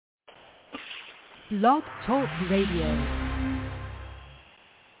Blog Talk Radio.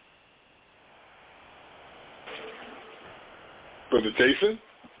 Brother Jason,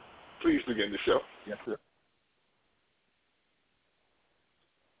 please begin the show. Yes, sir.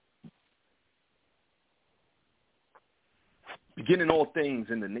 Beginning all things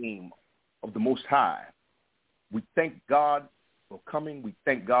in the name of the Most High, we thank God for coming. We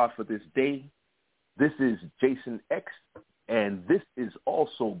thank God for this day. This is Jason X, and this is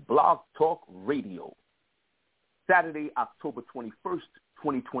also Blog Talk Radio. Saturday, October 21st,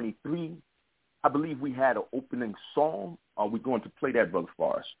 2023. I believe we had an opening song. Are we going to play that, Brother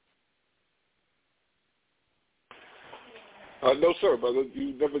Forrest? No, sir, brother.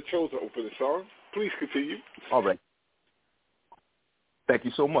 You never chose to open the song. Please continue. All right. Thank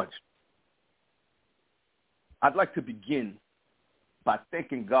you so much. I'd like to begin by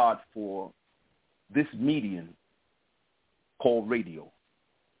thanking God for this medium called radio.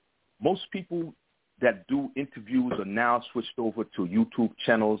 Most people that do interviews are now switched over to YouTube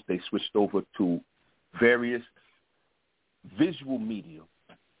channels. They switched over to various visual media,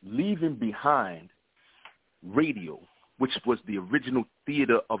 leaving behind radio, which was the original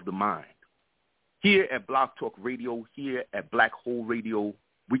theater of the mind. Here at Blog Talk Radio, here at Black Hole Radio,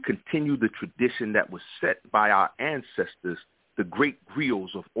 we continue the tradition that was set by our ancestors, the great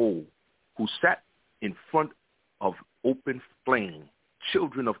griots of old, who sat in front of open flame,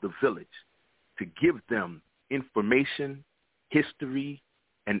 children of the village, to give them information, history,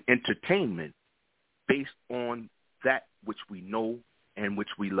 and entertainment based on that which we know and which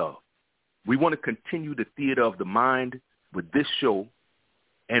we love. We want to continue the theater of the mind with this show,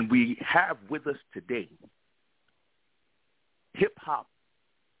 and we have with us today Hip-Hop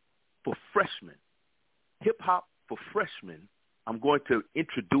for Freshmen. Hip-Hop for Freshmen. I'm going to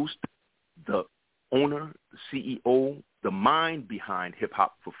introduce the owner, the CEO, the mind behind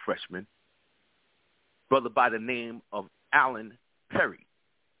Hip-Hop for Freshmen, brother by the name of Alan Perry.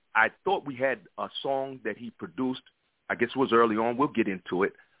 I thought we had a song that he produced, I guess it was early on, we'll get into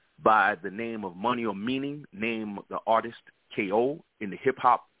it, by the name of Money or Meaning, name the artist K.O. in the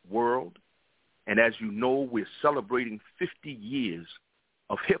hip-hop world. And as you know, we're celebrating 50 years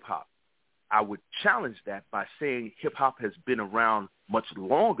of hip-hop. I would challenge that by saying hip-hop has been around much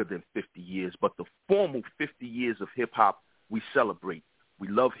longer than 50 years, but the formal 50 years of hip-hop we celebrate. We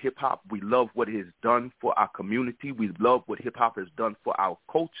love hip-hop. We love what it has done for our community. We love what hip-hop has done for our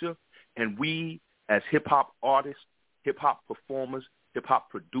culture. And we, as hip-hop artists, hip-hop performers, hip-hop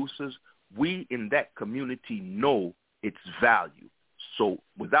producers, we in that community know its value. So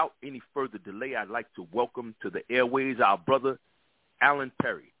without any further delay, I'd like to welcome to the airways our brother, Alan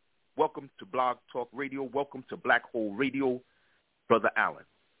Perry. Welcome to Blog Talk Radio. Welcome to Black Hole Radio, Brother Alan.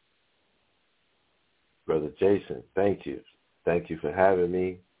 Brother Jason, thank you. Thank you for having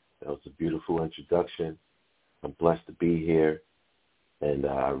me. That was a beautiful introduction. I'm blessed to be here, and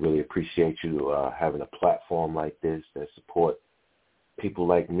I really appreciate you having a platform like this that support people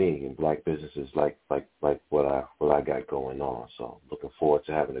like me and black businesses like what I got going on. So looking forward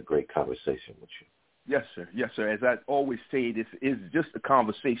to having a great conversation with you. Yes, sir. Yes, sir. As I always say, this is just a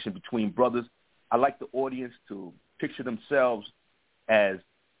conversation between brothers. I like the audience to picture themselves as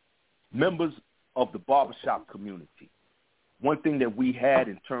members of the barbershop community. One thing that we had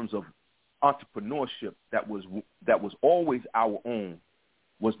in terms of entrepreneurship that was always our own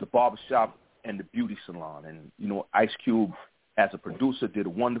was the barbershop and the beauty salon. And, you know, Ice Cube, as a producer, did a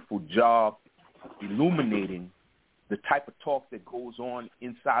wonderful job illuminating the type of talk that goes on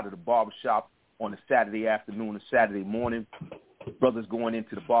inside of the barbershop on a Saturday afternoon and Saturday morning. Brothers going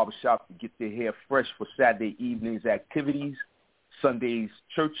into the barbershop to get their hair fresh for Saturday evening's activities, Sunday's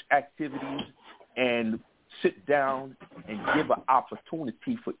church activities, and sit down and give an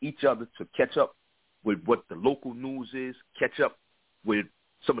opportunity for each other to catch up with what the local news is, catch up with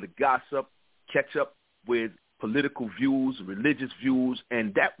some of the gossip, catch up with political views, religious views,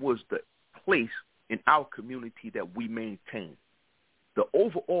 and that was the place in our community that we maintained. The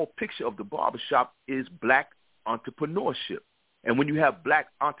overall picture of the barbershop is black entrepreneurship. And when you have black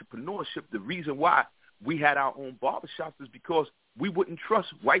entrepreneurship, the reason why we had our own barbershops is because we wouldn't trust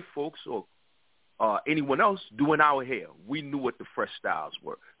white folks or anyone else doing our hair. We knew what the fresh styles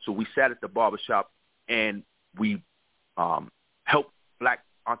were. So we sat at the barbershop and we helped black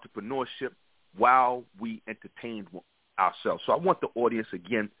entrepreneurship while we entertained ourselves. So I want the audience,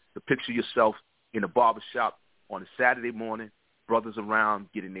 again, to picture yourself in a barbershop on a Saturday morning, brothers around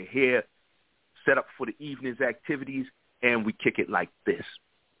getting their hair set up for the evening's activities, and we kick it like this.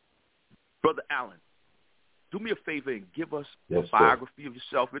 Brother Allen, do me a favor and give us a biography of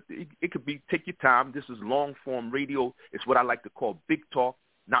yourself. It could be, take your time. This is long-form radio. It's what I like to call big talk,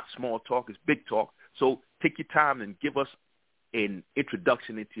 not small talk. It's big talk. So take your time and give us an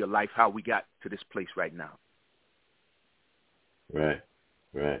introduction into your life, how we got to this place right now. Right.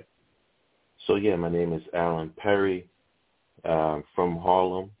 So, yeah, my name is Alan Perry. I'm from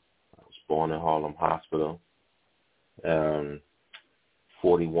Harlem. I was born in Harlem Hospital.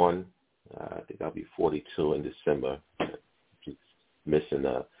 41. I think I'll be 42 in December. Keep missing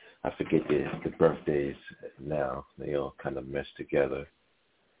I forget the birthdays now. They all kind of mesh together.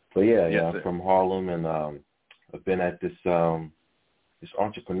 But yeah, I'm from Harlem, and I've been at this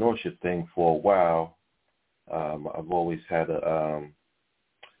entrepreneurship thing for a while. I've always had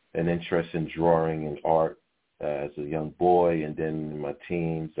an interest in drawing and art as a young boy, and then in my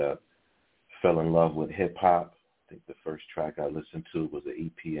teens, I fell in love with hip hop. I think the first track I listened to was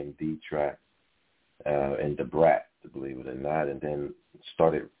an EPMD track, and the Brat, to believe it or not, and then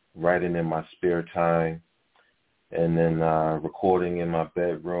started writing in my spare time, and then recording in my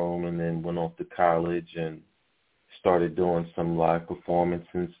bedroom, and then went off to college and started doing some live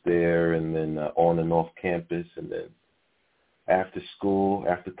performances there, and then on and off campus, and then after school,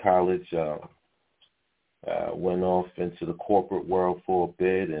 after college, went off into the corporate world for a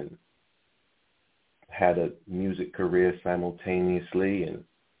bit and had a music career simultaneously, and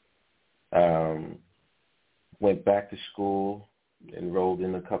went back to school, enrolled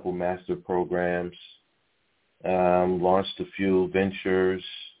in a couple master programs, launched a few ventures,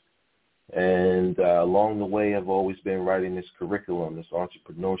 and along the way I've always been writing this curriculum, this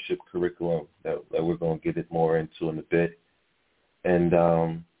entrepreneurship curriculum that we're going to get it more into in a bit, and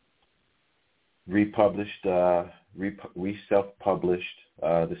self-published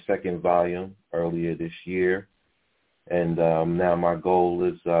the second volume earlier this year. And now my goal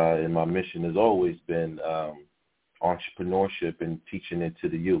is, and my mission has always been entrepreneurship and teaching it to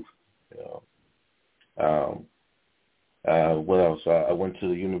the youth. What else? I went to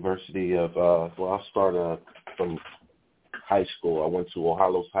the University of, I'll start from high school. I went to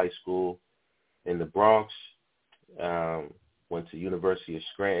O'Hallows High School in the Bronx. Went to University of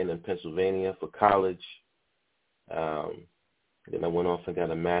Scranton in Pennsylvania for college. Then I went off and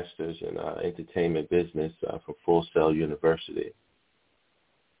got a master's in entertainment business from Full Sail University.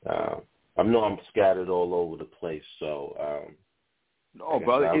 I know I'm scattered all over the place, so no,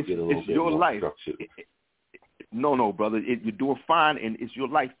 brother, it's your life. No, brother, you're doing fine, and it's your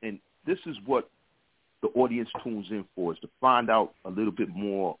life. And this is what the audience tunes in for, is to find out a little bit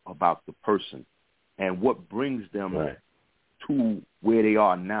more about the person and what brings them to where they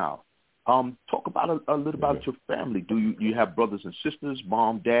are now. Talk about a little about your family. Do you have brothers and sisters,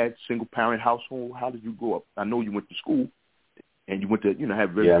 mom, dad, single parent household? How did you grow up? I know you went to school, and you went to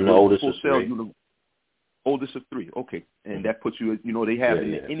have very I'm the oldest of three. Oldest of three, okay, and that puts you. They have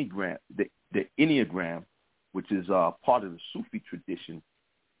in the Enneagram, which is part of the Sufi tradition.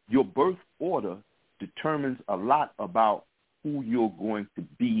 Your birth order determines a lot about who you're going to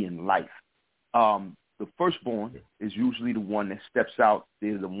be in life. The firstborn is usually the one that steps out.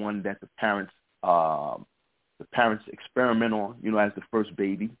 They're the one that the parents experiment on, as the first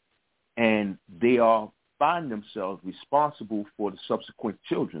baby, and they find themselves responsible for the subsequent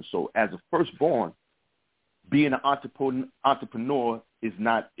children. So as a firstborn, being an entrepreneur is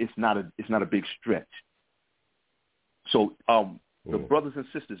not a big stretch. So the brothers and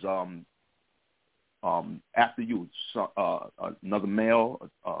sisters, after you, another male,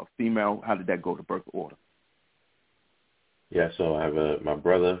 female, how did that go, the birth order? Yeah, so I have my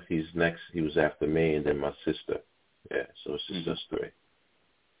brother. He's next. He was after me, and then my sister. Yeah, so it's just us three.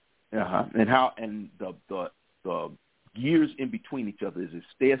 And how? And the years in between each other, is it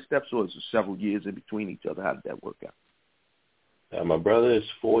stair steps or is it several years in between each other? How did that work out? My brother is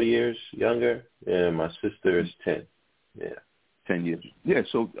 4 years younger, and my sister is 10. Yeah, 10 years. Yeah.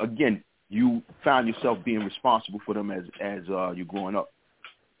 So again, you found yourself being responsible for them as you're growing up.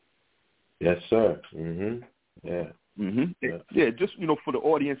 Yes, sir. Yeah. Yeah. Just for the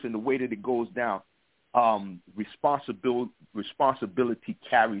audience and the way that it goes down, responsibility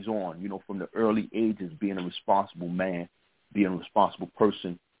carries on. From the early ages, being a responsible man, being a responsible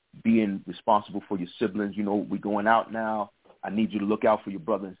person, being responsible for your siblings. We're going out now. I need you to look out for your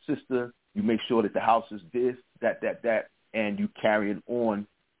brother and sister. You make sure that the house is this, that, and you carrying on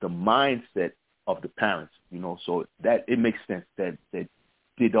the mindset of the parents. So that it makes sense that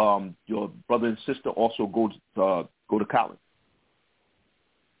did your brother and sister also go to college?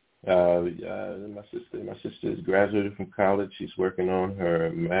 My sister is graduated from college. She's working on her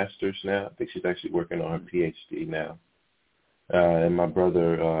master's now. I think she's actually working on her PhD now. And my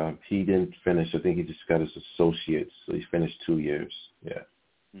brother, he didn't finish. I think he just got his associates, so he finished 2 years. Yeah.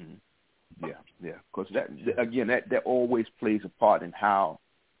 Yeah. Because that always plays a part in how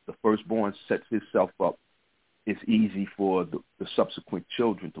the firstborn sets himself up, it's easy for the subsequent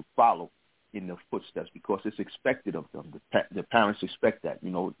children to follow in their footsteps because it's expected of them. The parents expect that.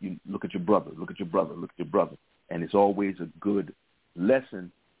 You look at your brother, look at your brother, look at your brother. And it's always a good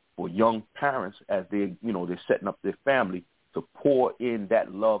lesson for young parents as they're setting up their family to pour in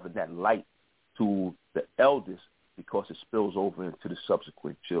that love and that light to the eldest because it spills over into the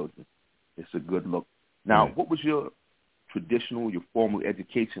subsequent children. It's a good look. Now, What was your formal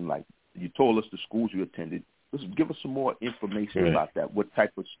education like? You told us the schools you attended. Just give us some more information about that. What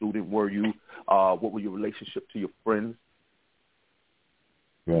type of student were you? What were your relationship to your friends?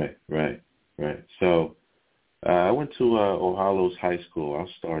 Right. So I went to O'Hallows High School. I'll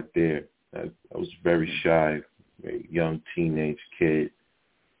start there. I was very shy, a young teenage kid.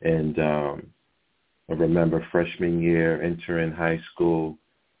 And I remember freshman year entering high school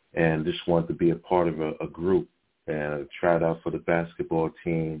and just wanted to be a part of a group. And I tried out for the basketball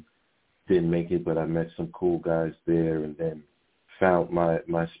team. Didn't make it, but I met some cool guys there and then found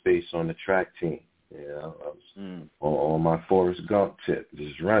my space on the track team. I was on my Forrest Gump tip,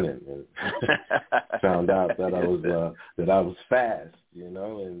 just running, and found out that I was fast,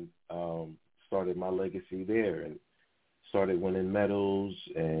 and started my legacy there and started winning medals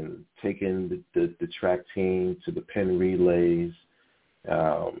and taking the track team to the pen relays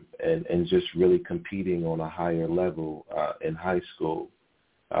and just really competing on a higher level in high school.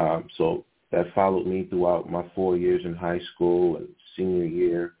 So that followed me throughout my 4 years in high school and senior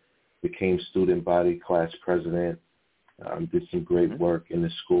year. Became student body class president, did some great work in the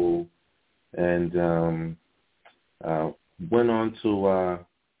school, and went on to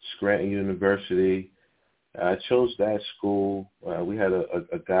Scranton University. I chose that school. We had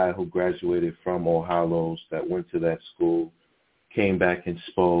a guy who graduated from O'Hallows that went to that school, came back and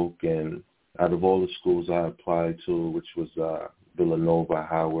spoke, and out of all the schools I applied to, which was Villanova,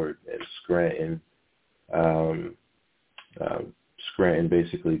 Howard, and Scranton, Scranton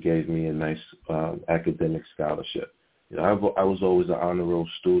basically gave me a nice academic scholarship. I was always an honor roll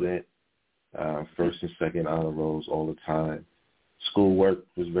student, first and second honor rolls all the time. Schoolwork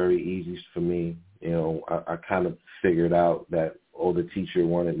was very easy for me. I kind of figured out that all the teacher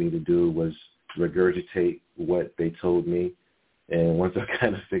wanted me to do was regurgitate what they told me. And once I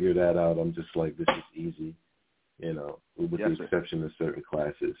kind of figured that out, I'm just like, this is easy, with the exception of certain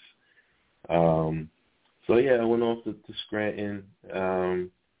classes. So, I went off to Scranton,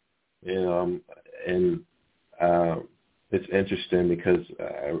 and it's interesting because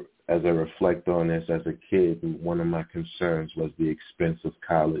as I reflect on this as a kid, one of my concerns was the expense of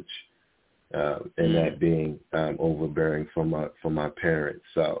college, and that being overbearing for my parents.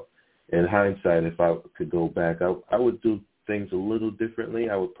 So in hindsight, if I could go back, I would do things a little differently.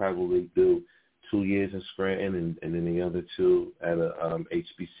 I would probably do 2 years in Scranton and then the other 2 at a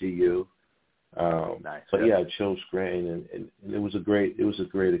HBCU. Nice. But I chose Scranton, and it was a great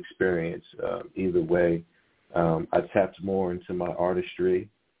experience. Either way, I tapped more into my artistry.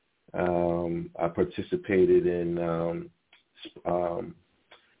 I participated in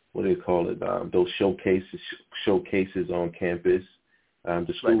what do you call it? Those showcases on campus.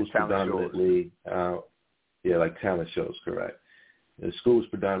 The school was predominantly like talent shows, correct. The school was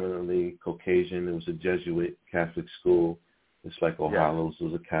predominantly Caucasian. It was a Jesuit Catholic school. It's like O'Hallows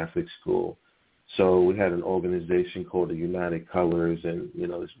was a Catholic school. So we had an organization called the United Colors, and, it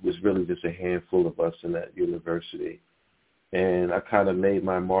was really just a handful of us in that university. And I kind of made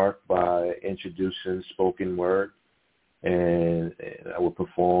my mark by introducing spoken word, and I would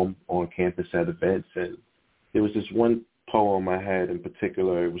perform on campus at events. And there was this one poem I had in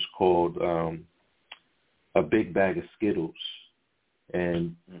particular. It was called A Big Bag of Skittles.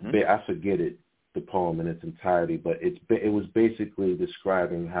 And I forget the poem in its entirety, but it was basically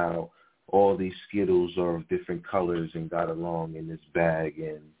describing how all these Skittles are of different colors and got along in this bag,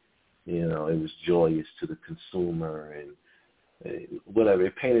 and it was joyous to the consumer and whatever.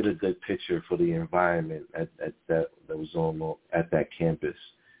 It painted a good picture for the environment that was on at that campus.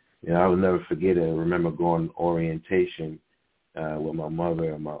 I will never forget it. I remember going to orientation with my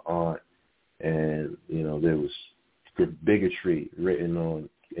mother and my aunt, and there was bigotry written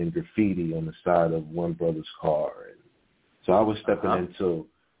in graffiti on the side of one brother's car, and so I was stepping into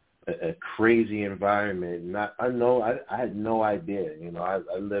a crazy environment. I had no idea.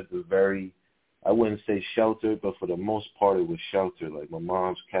 I lived I wouldn't say sheltered, but for the most part it was sheltered. Like my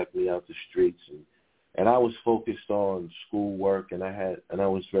mom's kept me out the streets, and I was focused on schoolwork, and I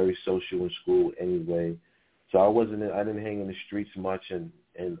was very social in school anyway. So I didn't hang in the streets much,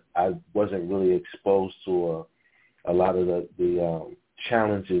 and I wasn't really exposed to a lot of the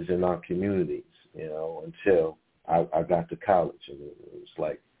challenges in our communities, until I got to college, and it was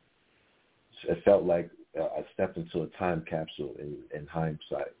like it felt like I stepped into a time capsule in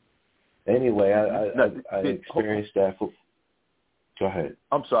hindsight. Anyway, I experienced that. Go ahead.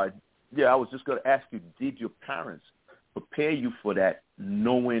 I'm sorry. Yeah, I was just going to ask you, did your parents prepare you for that,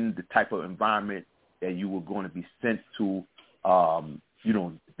 knowing the type of environment that you were going to be sent to,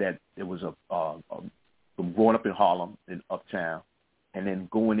 that it was from growing up in Harlem, in Uptown, and then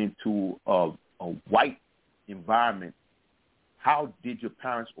going into a white environment? How did your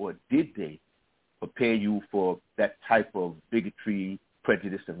parents, or did they, prepare you for that type of bigotry,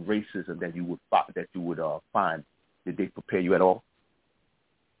 prejudice, and racism that you would find? Did they prepare you at all?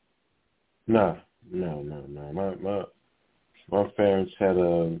 No. My parents had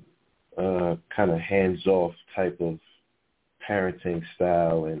a kind of hands-off type of parenting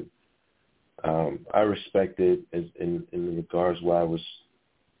style, and I respected in regards where I was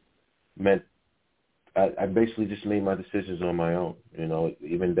meant. I basically just made my decisions on my own,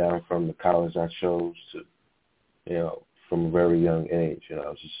 even down from the college I chose to, from a very young age. I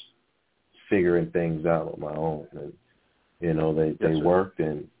was just figuring things out on my own, and they worked,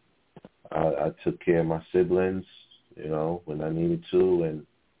 and I took care of my siblings, when I needed to, and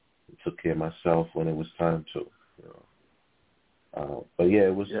took care of myself when it was time to. But yeah,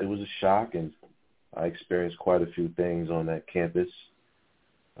 it was a shock, and I experienced quite a few things on that campus.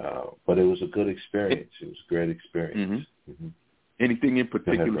 But it was a good experience. It was a great experience. Mm-hmm. Mm-hmm. Anything in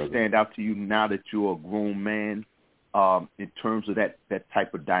particular stand out to you now that you're a grown man, in terms of that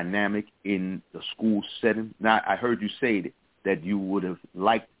type of dynamic in the school setting? Now, I heard you say that you would have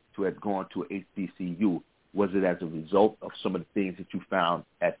liked to have gone to a HBCU. Was it as a result of some of the things that you found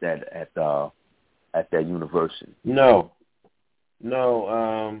at that university? No.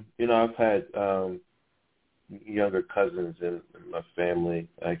 I've had younger cousins in my family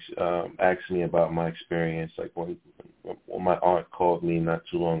ask me about my experience. Like when my aunt called me not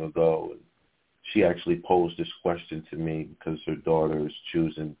too long ago, and she actually posed this question to me because her daughter is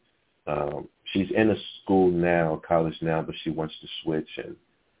choosing. She's in a school now, college now, but she wants to switch.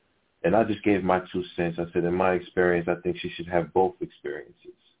 And I just gave my 2 cents. I said, in my experience, I think she should have both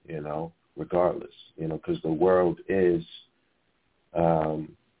experiences, regardless, because the world is a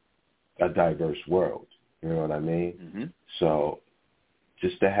diverse world. You know what I mean? Mm-hmm. So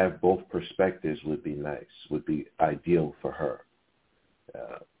just to have both perspectives would be nice, would be ideal for her.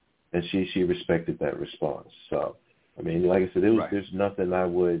 And she respected that response. So, I mean, like I said, there's nothing I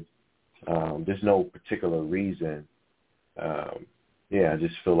would, there's no particular reason. I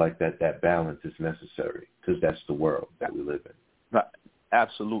just feel like that balance is necessary because that's the world that we live in. Right.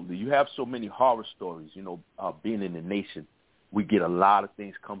 Absolutely. You have so many horror stories, being in the nation. We get a lot of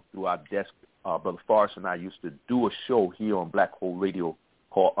things come through our desk. Brother Forrest and I used to do a show here on Black Hole Radio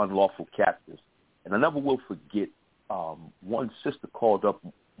called Unlawful Captives. And I never will forget, one sister called up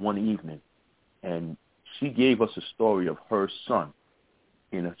one evening, and she gave us a story of her son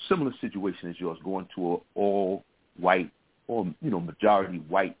in a similar situation as yours, going to an all-white or, majority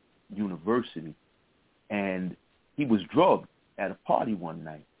white university. And he was drugged at a party one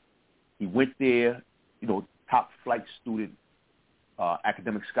night. He went there, top flight student,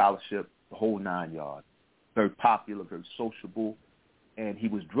 academic scholarship, the whole 9 yards, very popular, very sociable, and he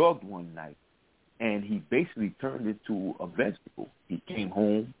was drugged one night, and he basically turned into a vegetable. He came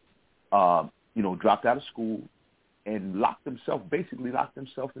home, dropped out of school, and locked himself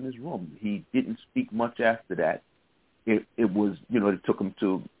in his room. He didn't speak much after that. It was, they took him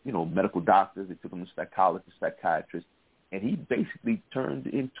to, medical doctors, they took him to psychologists, psychiatrists, and he basically turned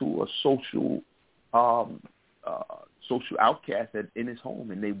into a social outcast in his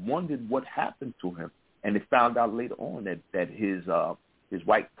home, and they wondered what happened to him. And they found out later on that his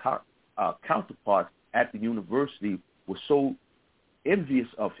white counterparts at the university were so envious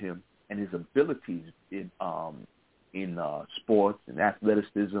of him and his abilities in sports and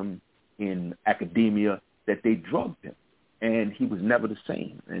athleticism, in academia, that they drugged him, and he was never the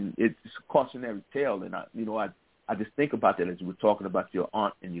same. And it's a cautionary tale. And I just think about that as you were talking about your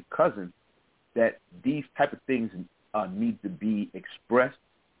aunt and your cousin, that these type of things need to be expressed,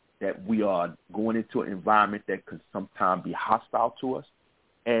 that we are going into an environment that could sometimes be hostile to us,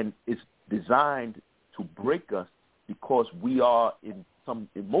 and it's designed to break us because we are, in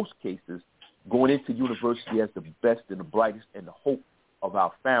most cases, going into university as the best and the brightest and the hope of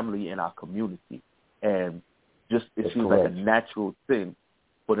our family and our community. And just it seems like a natural thing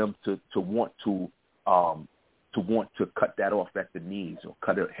for them to want to cut that off at the knees or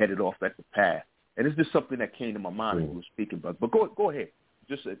head it off at the path. And it's just something that came to my mind as you were speaking. But go ahead.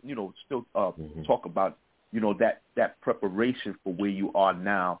 Just still talk about that preparation for where you are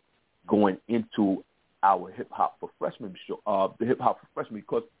now, going into our Hip Hop for Freshmen show, the Hip Hop for Freshmen,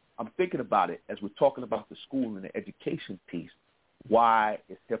 because I'm thinking about it as we're talking about the school and the education piece. Why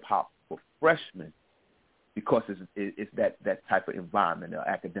is hip-hop for freshmen? Because it's that type of environment, an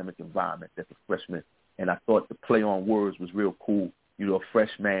academic environment that the freshmen, and I thought the play on words was real cool, you know,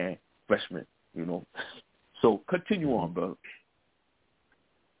 freshman, you know. So continue on, brother.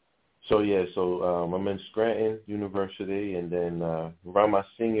 So, I'm in Scranton University, and then around my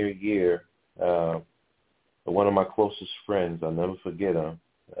senior year, one of my closest friends, I'll never forget him,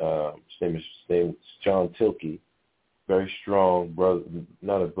 his name is John Tilkey, very strong brother,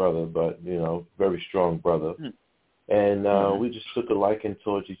 not a brother, but, you know, very strong brother. And we just took a liking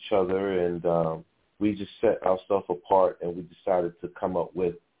towards each other, and we just set ourselves apart, and we decided to come up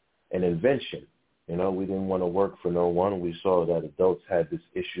with an invention. You know, we didn't want to work for no one. We saw that adults had this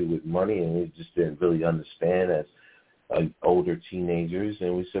issue with money, and we just didn't really understand as older teenagers,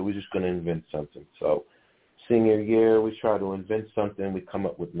 and we said we're just going to invent something. So senior year, we try to invent something. We come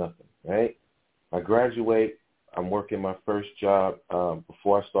up with nothing, right? I graduate. I'm working my first job.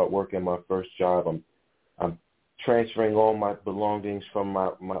 Before I start working my first job, I'm transferring all my belongings from my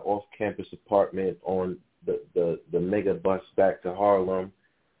off-campus apartment on the mega bus back to Harlem.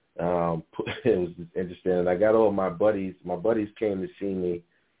 It was just interesting. And I got all my buddies. My buddies came to see me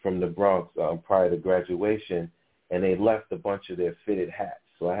from the Bronx prior to graduation, and they left a bunch of their fitted hats.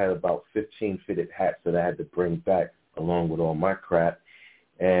 So I had about 15 fitted hats that I had to bring back along with all my crap.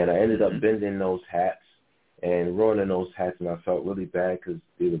 And I ended up bending those hats and ruining those hats, and I felt really bad because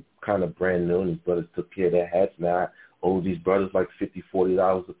they were kind of brand new, and these brothers took care of their hats. Now I owe these brothers like $50,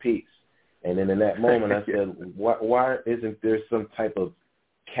 $40 a piece. And then in that moment, I said, why isn't there some type of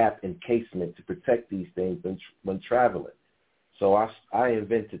cap encasement to protect these things when traveling? So I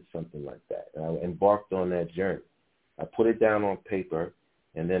invented something like that, and I embarked on that journey. I put it down on paper,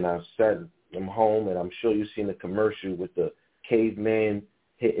 and then I sat them home, and I'm sure you've seen the commercial with the caveman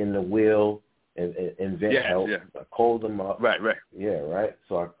hitting the wheel and invent help. Yeah. I called them up. Right. Yeah, right.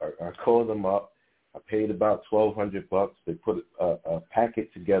 So I called them up. I paid about $1,200. They put a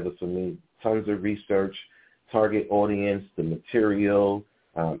packet together for me, tons of research, target audience, the material,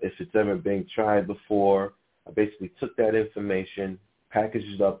 if it's ever been tried before. I basically took that information, packaged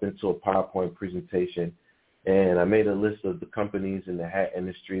it up into a PowerPoint presentation, and I made a list of the companies in the hat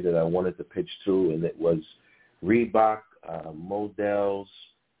industry that I wanted to pitch to, and it was Reebok, Models,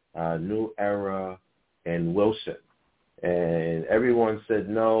 New Era, and Wilson. And everyone said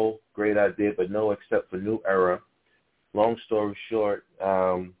no, great idea, but no except for New Era. Long story short,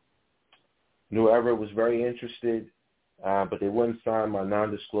 New Era was very interested, but they wouldn't sign my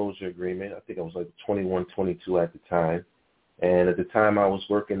non-disclosure agreement. I think I was like 21, 22 at the time. And at the time I was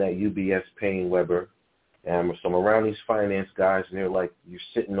working at UBS paying Weber. And so I'm around these finance guys, and they're like, you're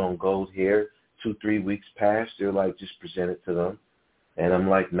sitting on gold here. 2-3 weeks passed. They're like, just present it to them. And I'm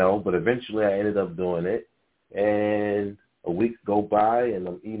like, no. But eventually I ended up doing it. And a week go by, and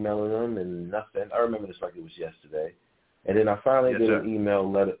I'm emailing them, and nothing. I remember this like it was yesterday. And then I finally get an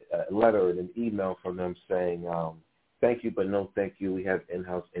email an email from them saying, thank you, but no thank you. We have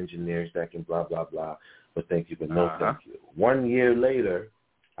in-house engineers that can blah, blah, blah, but thank you, but no thank you. 1 year later,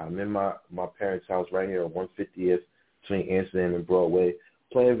 I'm in my parents' house right here on 150th between Amsterdam and Broadway,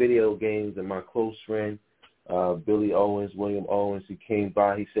 playing video games, and my close friend, William Owens, he came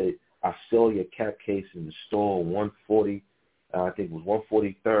by. He said, I saw your cap case in the store on 140, I think it was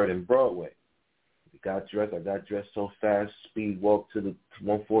 143rd and Broadway. I got dressed so fast, speed walk to the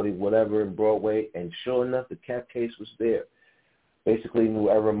 140 whatever in Broadway, and sure enough, the cap case was there. Basically, New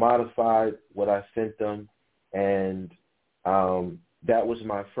Era modified what I sent them, and that was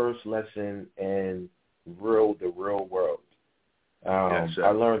my first lesson in the real world.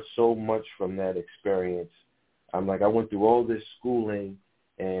 I learned so much from that experience. I went through all this schooling,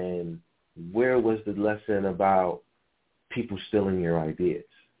 and where was the lesson about people stealing your ideas,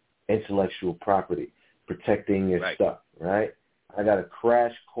 intellectual property, protecting your stuff, right? I got a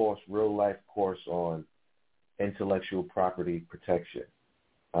crash course, real-life course on intellectual property protection,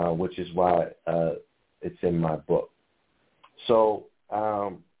 which is why it's in my book. So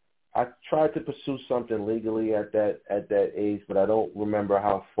I tried to pursue something legally at that age, but I don't remember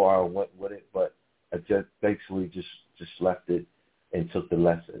how far I went with it, but I just basically just left it and took the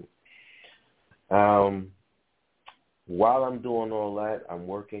lesson. While I'm doing all that, I'm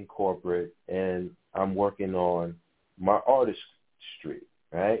working corporate, and I'm working on my artistry,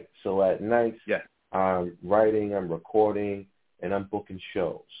 right? So at night, I'm writing, I'm recording, and I'm booking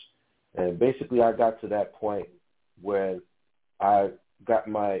shows. And basically I got to that point where I got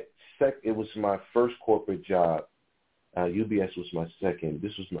it was my first corporate job. UBS was my second.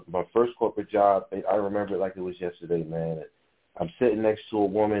 This was my first corporate job. I remember it like it was yesterday, man. I'm sitting next to a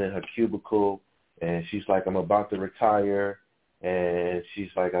woman in her cubicle, and she's like, I'm about to retire, and she's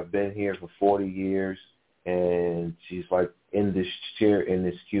like, I've been here for 40 years, and she's like in this chair in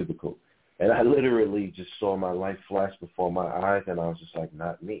this cubicle. And I literally just saw my life flash before my eyes, and I was just like,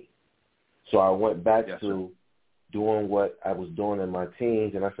 not me. So I went back to doing what I was doing in my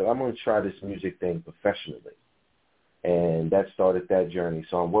teens, and I said, I'm going to try this music thing professionally. And that started that journey.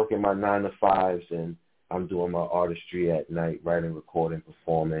 So I'm working my 9 to 5s, and I'm doing my artistry at night, writing, recording,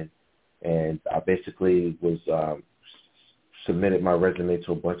 performing. And I basically was submitted my resume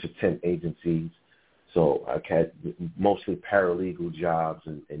to a bunch of temp agencies. So I had mostly paralegal jobs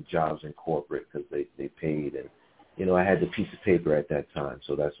and jobs in corporate because they paid. And, you know, I had the piece of paper at that time,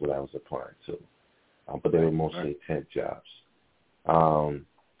 so that's what I was applying to. But they were mostly temp jobs.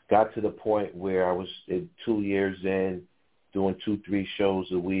 Got to the point where I was 2 years in, doing 2-3 shows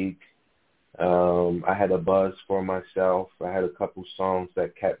a week. I had a buzz for myself. I had a couple songs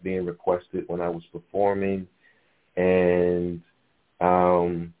that kept being requested when I was performing. And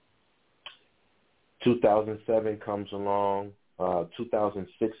 2007 comes along.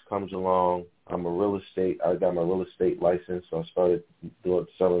 2006 comes along. I got my real estate license, so I started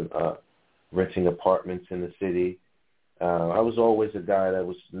selling, renting apartments in the city. I was always a guy that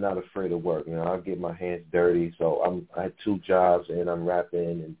was not afraid of work. You know, I'd get my hands dirty. So I had 2 jobs, and I'm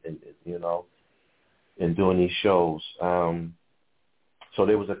rapping and you know, and doing these shows. So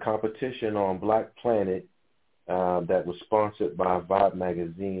there was a competition on Black Planet that was sponsored by Vibe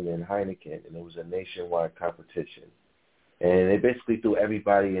Magazine and Heineken, and it was a nationwide competition. And they basically threw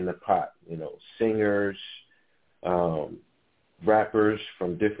everybody in the pot, you know, singers, rappers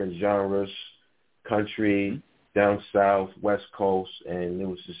from different genres, country, down south, West Coast, and there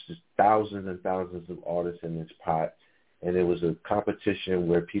was just thousands and thousands of artists in this pot. And it was a competition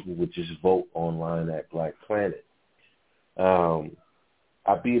where people would just vote online at Black Planet.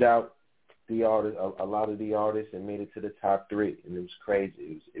 I beat out the artist, a lot of the artists, and made it to the top 3, and it was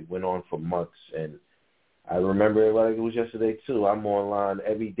crazy. It went on for months, and I remember it like it was yesterday too. I'm online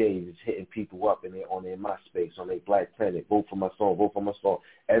every day, just hitting people up on their MySpace, on their Black Planet, vote for my song,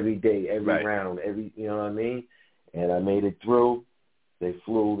 every day, every round, you know what I mean? And I made it through. They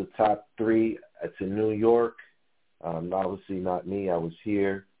flew the top 3 to New York. Obviously not me. I was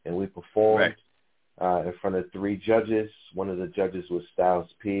here, and we performed in front of 3 judges. One of the judges was Styles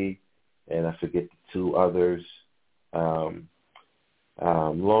P, and I forget the 2 others. Long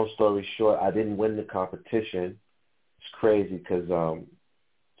story short, I didn't win the competition. It's crazy because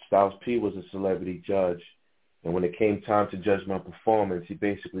Styles P was a celebrity judge, and when it came time to judge my performance, he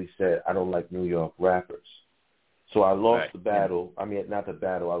basically said, I don't like New York rappers. So I lost the battle. I mean, not the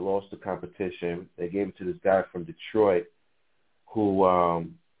battle. I lost the competition. They gave it to this guy from Detroit who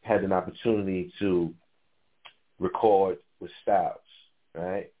had an opportunity to record with Styles,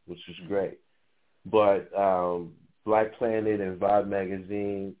 right, which was great. But Black Planet and Vibe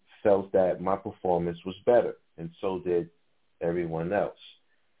Magazine felt that my performance was better, and so did everyone else.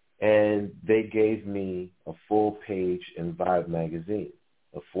 And they gave me a full page in Vibe Magazine,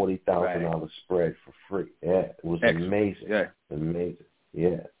 a $40,000 spread for free. Yeah, it was amazing. Yeah. Amazing.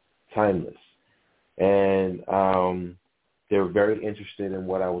 Yeah, timeless. And they were very interested in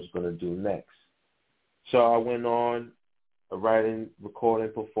what I was going to do next. So I went on writing,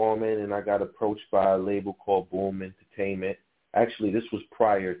 recording, performing, and I got approached by a label called Boom Entertainment. Actually, this was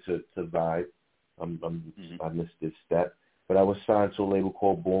prior to Vibe. I missed this step. But I was signed to a label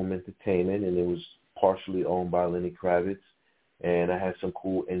called Boom Entertainment, and it was partially owned by Lenny Kravitz. And I had some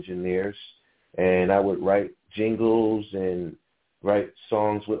cool engineers. And I would write jingles and write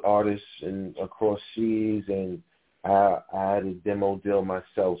songs with artists and across seas. And I had a demo deal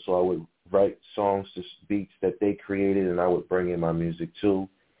myself, so I would write songs to beats that they created, and I would bring in my music too.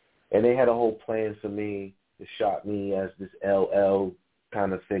 And they had a whole plan for me. They shot me as this LL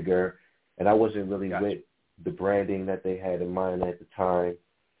kind of figure, and I wasn't really with the branding that they had in mind at the time.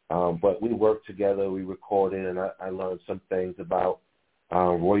 But we worked together, we recorded, and I learned some things about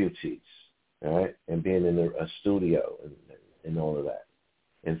royalties, right, and being in a studio and all of that,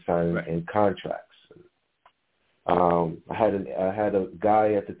 and signing and contracts. I had a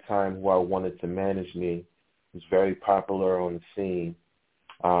guy at the time who I wanted to manage me. He was very popular on the scene,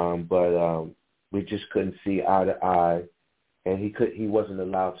 but we just couldn't see eye to eye, and he wasn't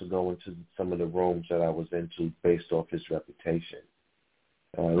allowed to go into some of the rooms that I was into based off his reputation.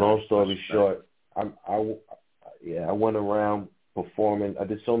 Long story short, I went around performing. I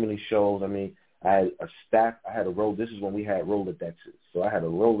did so many shows. I mean, I had a stack. I had a roll. This is when we had Rolodexes. So I had a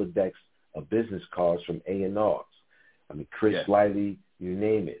Rolodex of business cards from A&Rs. I mean, Chris Lively, you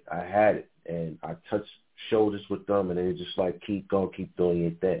name it. I had it. And I touched shoulders with them, and they just like, keep going, keep doing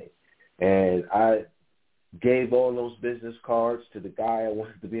your thing. And I gave all those business cards to the guy I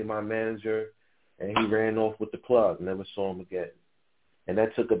wanted to be my manager, and he ran off with the plug. Never saw him again. And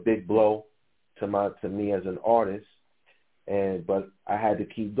that took a big blow to me as an artist, but I had to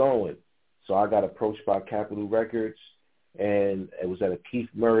keep going. So I got approached by Capitol Records, and it was at a Keith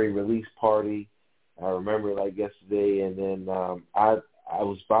Murray release party. I remember it like yesterday, and then I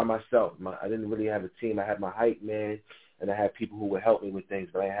was by myself. I didn't really have a team. I had my hype man, and I had people who would help me with things,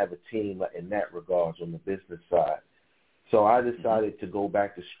 but I didn't have a team in that regards on the business side. So I decided to go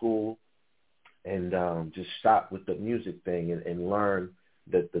back to school and just stop with the music thing and learn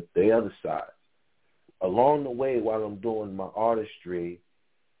the other side. Along the way, while I'm doing my artistry,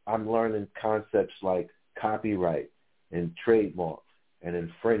 I'm learning concepts like copyright and trademark and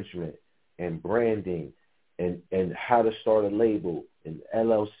infringement and branding and how to start a label and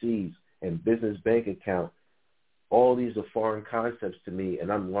LLCs and business bank account. All these are foreign concepts to me,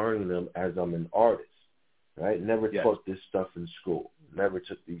 and I'm learning them as I'm an artist, right? Never taught this stuff in school. Never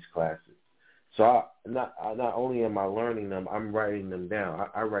took these classes. So not only am I learning them, I'm writing them down.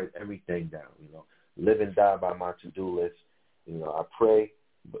 I write everything down, live and die by my to-do list. I pray,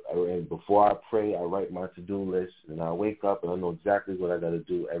 and before I pray, I write my to-do list, and I wake up and I know exactly what I got to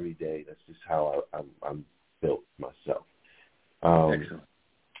do every day. That's just how I'm built myself. Excellent.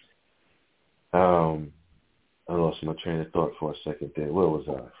 I lost my train of thought for a second there. Where was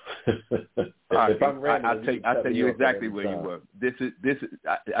I? I'll tell you exactly where you were.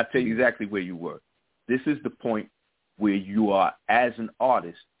 I'll tell you exactly where you were. This is the point where you are, as an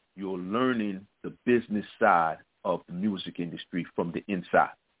artist, you're learning the business side of the music industry from the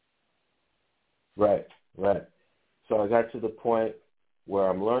inside. Right. So I got to the point where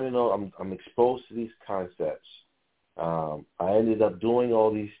I'm learning I'm exposed to these concepts. I ended up doing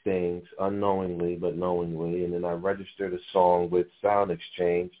all these things unknowingly but knowingly, and then I registered a song with Sound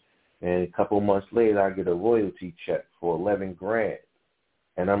Exchange, and a couple months later I get a royalty check for $11,000,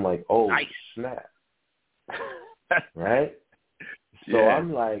 and I'm like, oh, nice. Snap, right? So yeah.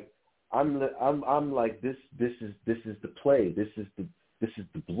 I'm like, this is the play, this is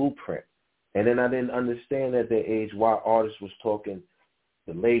the blueprint, and then I didn't understand at that age why artists was talking,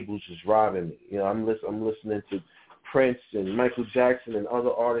 the labels was robbing me. I'm listening to Prince and Michael Jackson and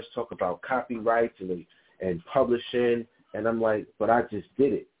other artists talk about copyrights and publishing, and I'm like, but I just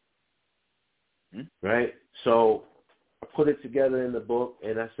did it, right? So I put it together in the book,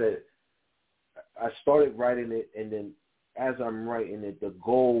 and I said, I started writing it, and then as I'm writing it, the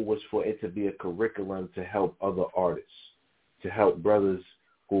goal was for it to be a curriculum to help other artists, to help brothers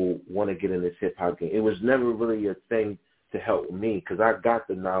who want to get in this hip-hop game. It was never really a thing to help me because I got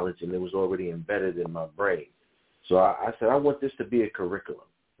the knowledge, and it was already embedded in my brain. So I said, I want this to be a curriculum,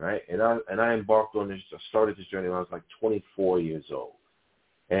 right? And I embarked on this. I started this journey when I was like 24 years old.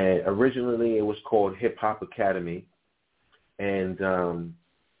 And originally it was called Hip Hop Academy. And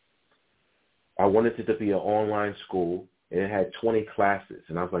I wanted it to be an online school. And it had 20 classes.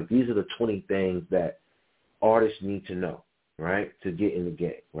 And I was like, these are the 20 things that artists need to know, right, to get in the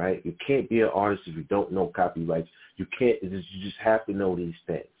game, right? You can't be an artist if you don't know copyrights. You just have to know these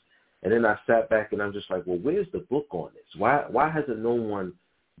things. And then I sat back and I'm just like, well, where's the book on this? Why hasn't no one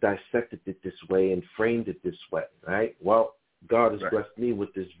dissected it this way and framed it this way, right? Well, God has blessed me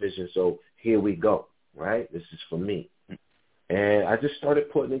with this vision, so here we go, right? This is for me. And I just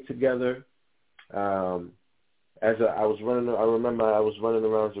started putting it together. I remember I was running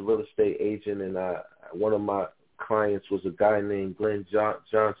around as a real estate agent, and one of my clients was a guy named Glenn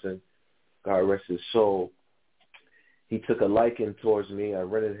Johnson, God rest his soul. He took a liking towards me. I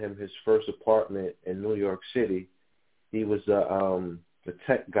rented him his first apartment in New York City. He was a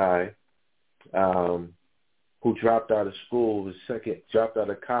tech guy who dropped out of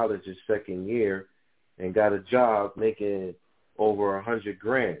college his second year, and got a job making over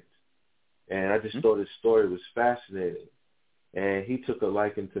 $100,000. And I just thought his story was fascinating. And he took a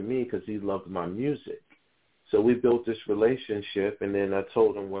liking to me because he loved my music. So we built this relationship, and then I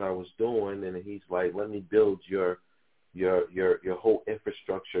told him what I was doing, and he's like, let me build your whole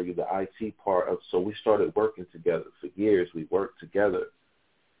infrastructure, the IT part of. So we started working together for years. We worked together.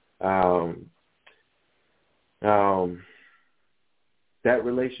 That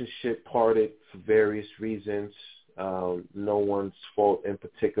relationship parted for various reasons. No one's fault in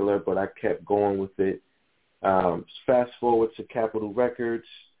particular, but I kept going with it. Fast forward to Capitol Records.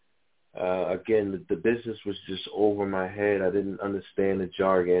 Again, the business was just over my head. I didn't understand the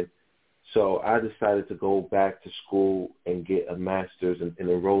jargon. So I decided to go back to school and get a master's and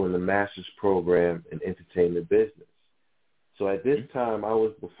enroll in the master's program in entertainment business. So at this time,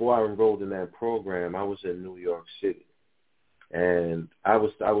 before I enrolled in that program, I was in New York City. And I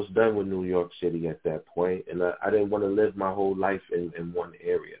was done with New York City at that point, and I didn't want to live my whole life in one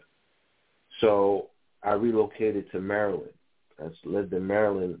area. So I relocated to Maryland. I lived in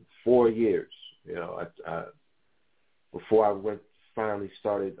Maryland 4 years. You know, before I finally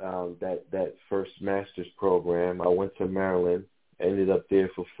started that first master's program, I went to Maryland. Ended up there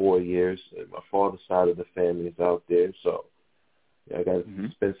for 4 years. And my father's side of the family is out there, so I got to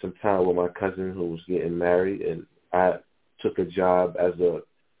spend some time with my cousin who was getting married, and I took a job as a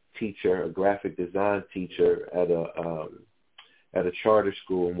teacher, a graphic design teacher at a charter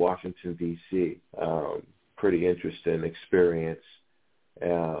school in Washington, D.C. Pretty interesting experience.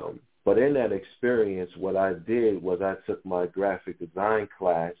 But in that experience, what I did was I took my graphic design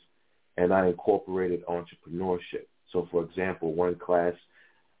class and I incorporated entrepreneurship. So, for example, one class,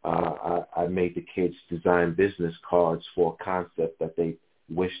 I made the kids design business cards for a concept that they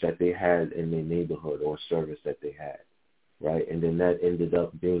wish that they had in their neighborhood or service that they had. Right, and then that ended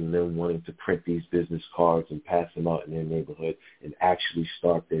up being them wanting to print these business cards and pass them out in their neighborhood and actually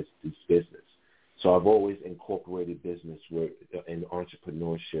start this business. So I've always incorporated business and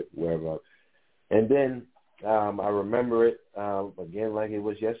entrepreneurship wherever. And then I remember it, again, like it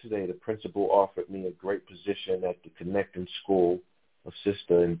was yesterday, the principal offered me a great position at the Connecting School of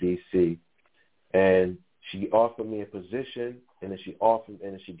Sister in D.C., and she offered me a position, and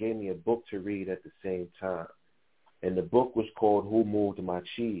then she gave me a book to read at the same time. And the book was called Who Moved My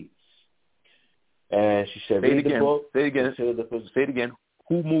Cheese? And she said, read the book. Say it again.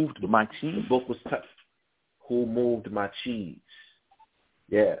 Who moved my cheese? The book was Who Moved My Cheese?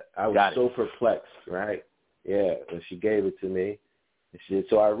 Yeah, I was so perplexed, right? Yeah, and she gave it to me. And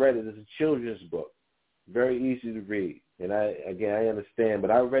so I read it. It's a children's book, very easy to read. And I understand,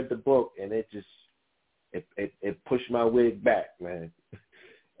 but I read the book, and it pushed my wig back, man.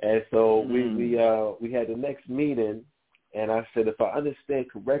 And so we had the next meeting, and I said, if I understand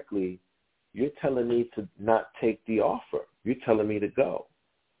correctly, you're telling me to not take the offer. You're telling me to go.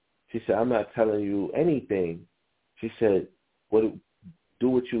 She said, I'm not telling you anything. She said, do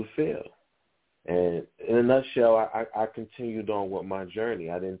what you feel. And in a nutshell, I continued on with my journey.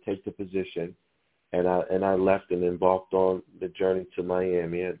 I didn't take the position, and I left and embarked on the journey to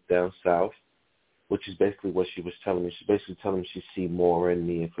Miami, down south, which is basically what she was telling me. She's basically telling me she see more in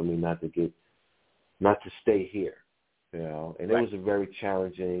me and for me not to stay here, you know. And It was a very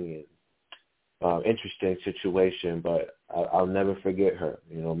challenging and interesting situation, but I'll never forget her,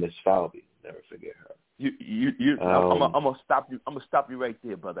 you know, Miss Falby. Never forget her. I'm gonna stop you. I'm gonna stop you right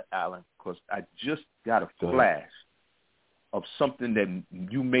there, Brother Allen, because I just got a flash of something that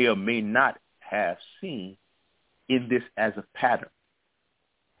you may or may not have seen in this as a pattern.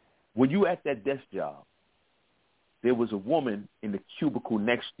 When you at that desk job, there was a woman in the cubicle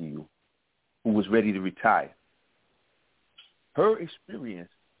next to you who was ready to retire. Her experience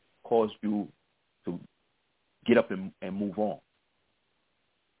caused you to get up and move on.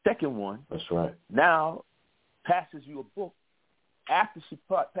 Second one, that's right, now passes you a book after she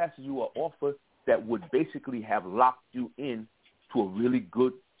passes you an offer that would basically have locked you in to a really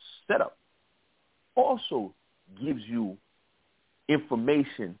good setup. Also gives you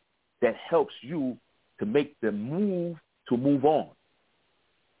information that helps you to make the move to move on.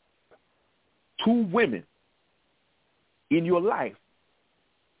 Two women in your life,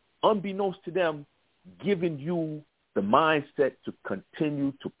 unbeknownst to them, giving you the mindset to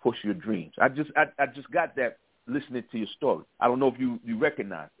continue to push your dreams. I just got that listening to your story. I don't know if you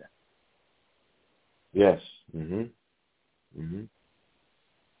recognize that. Yes.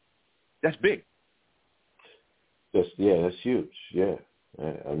 That's big. That's huge. Yeah.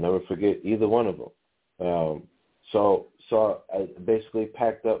 I'll never forget either one of them. So I basically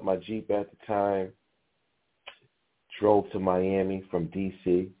packed up my Jeep at the time, drove to Miami from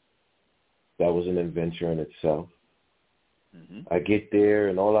D.C. That was an adventure in itself. I get there,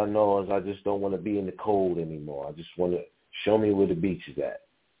 and all I know is I just don't want to be in the cold anymore. I just want to show me where the beach is at.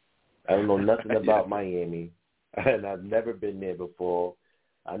 I don't know nothing about Miami, and I've never been there before.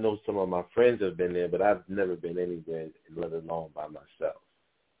 I know some of my friends have been there, but I've never been anywhere, let alone by myself.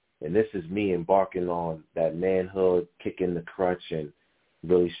 And this is me embarking on that manhood, kicking the crutch, and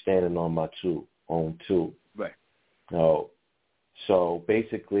really standing on my own two. Right. So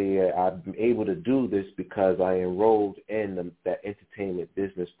basically, I'm able to do this because I enrolled in that entertainment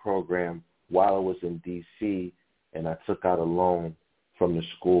business program while I was in D.C., and I took out a loan from the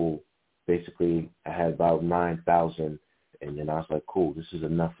school. Basically, I had about $9,000, and then I was like, cool, this is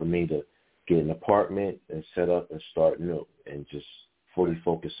enough for me to get an apartment and set up and start new and just fully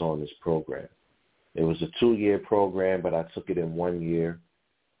focus on this program. It was a 2-year program, but I took it in 1 year.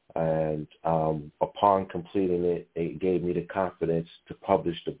 And upon completing it, it gave me the confidence to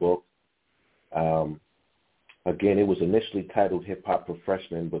publish the book. Again, it was initially titled Hip Hop for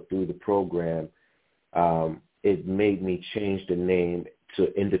Freshmen, but through the program, it made me change the name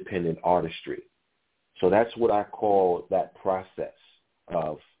to Independent Artistry. So that's what I call that process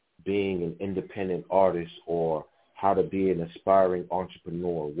of being an independent artist, or how to be an aspiring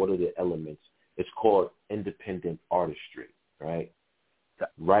entrepreneur. What are the elements? It's called independent artistry, right?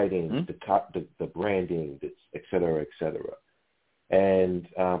 Writing, the branding, et cetera, et cetera. And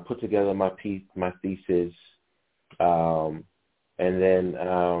put together my thesis. And then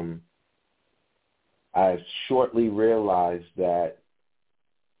I shortly realized that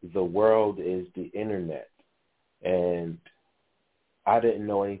the world is the internet, and I didn't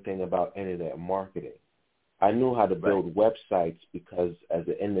know anything about internet marketing. I knew how to build websites because as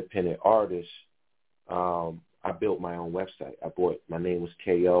an independent artist, I built my own website. My name was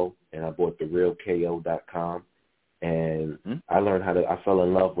KO, and I bought therealko.com, and I fell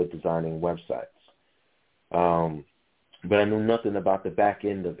in love with designing websites. But I knew nothing about the back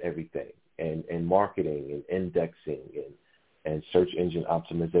end of everything, and marketing and indexing and search engine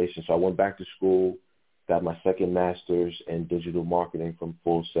optimization. So I went back to school, got my second master's in digital marketing from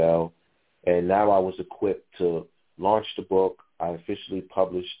Full Sail, and now I was equipped to launch the book. I officially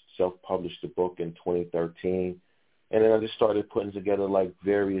self-published the book in 2013, and then I just started putting together like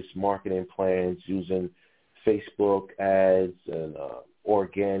various marketing plans using Facebook ads and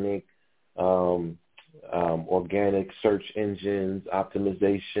organic search engines,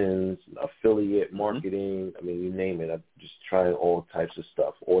 optimizations, affiliate marketing. I mean, you name it. I'm just trying all types of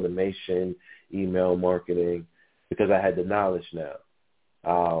stuff, automation, email marketing, because I had the knowledge now.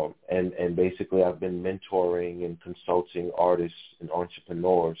 And basically I've been mentoring and consulting artists and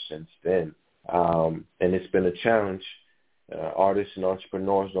entrepreneurs since then. And it's been a challenge. Artists and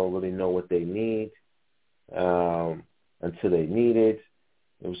entrepreneurs don't really know what they need until they need it.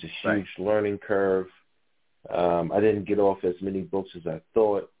 It was a huge learning curve. I didn't get off as many books as I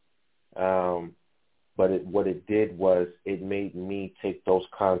thought. But what it did was it made me take those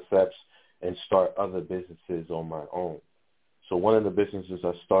concepts and start other businesses on my own. So one of the businesses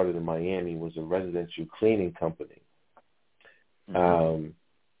I started in Miami was a residential cleaning company.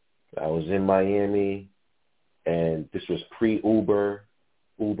 I was in Miami, and this was pre-Uber.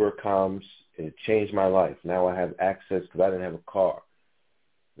 Uber comes. It changed my life. Now I have access, because I didn't have a car.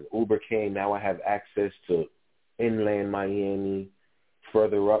 Uber came. Now I have access to inland Miami,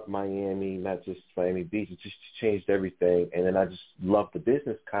 further up Miami, not just Miami Beach. It just changed everything. And then I just loved the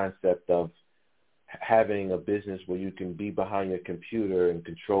business concept of having a business where you can be behind your computer and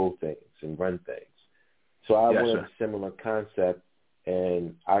control things and run things. So I wanted a similar concept,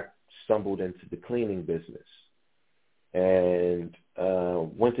 and I stumbled into the cleaning business and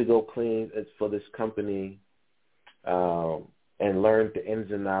went to go clean for this company and learned the ins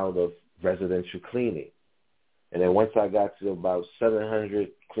and outs of residential cleaning. And then once I got to about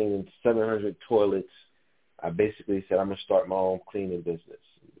 700 toilets, I basically said, I'm going to start my own cleaning business.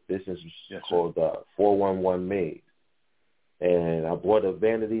 The business was called 411 Made. And I bought a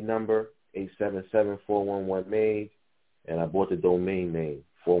vanity number, 877-411 Made, and I bought the domain name,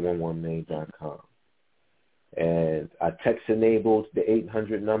 411made.com. And I text-enabled the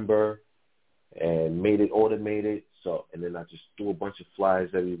 800 number and made it automated. And then I just threw a bunch of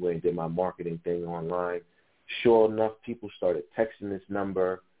flyers everywhere and did my marketing thing online. Sure enough, people started texting this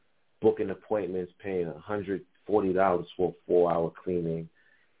number, booking appointments, paying $140 for a 4-hour cleaning.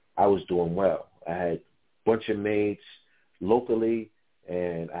 I was doing well. I had a bunch of maids locally,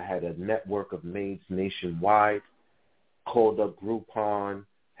 and I had a network of maids nationwide. Called up Groupon,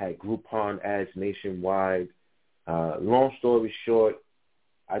 had Groupon ads nationwide. Long story short,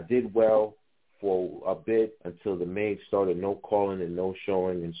 I did well for a bit until the maids started no calling and no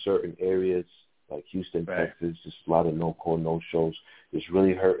showing in certain areas like Houston, Texas. Just a lot of no call, no shows. It's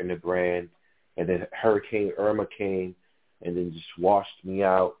really hurting the brand. And then Hurricane Irma came and then just washed me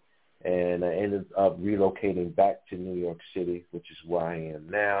out. And I ended up relocating back to New York City, which is where I am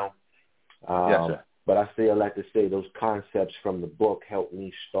now. But I like to say those concepts from the book helped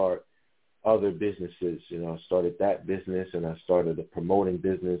me start other businesses. You know, I started that business, and I started a promoting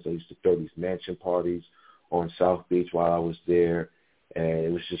business. I used to throw these mansion parties on South Beach while I was there, and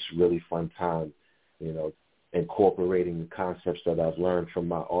it was just a really fun time, you know, incorporating the concepts that I've learned from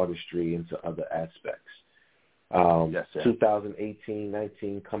my artistry into other aspects.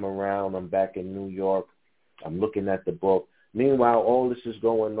 2018-19 come around. I'm back in New York. I'm looking at the book. Meanwhile, all this is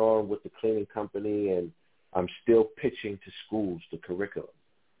going on with the cleaning company, and I'm still pitching to schools the curriculum.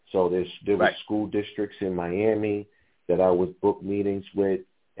 So there was Right. school districts in Miami that I would book meetings with,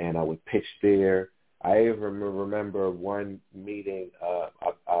 and I would pitch there. I even remember one meeting,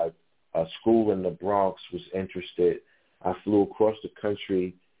 a school in the Bronx was interested. I flew across the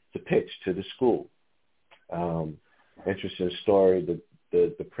country to pitch to the school. Interesting story.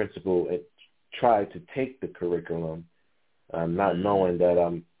 The principal tried to take the curriculum, not knowing that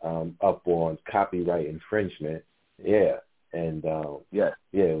I'm up on copyright infringement. Yeah, and it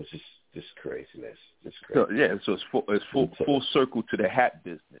was just craziness. Just crazy. So it's full circle to the hat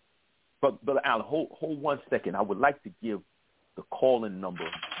business. But Brother Allen, hold 1 second. I would like to give the call-in number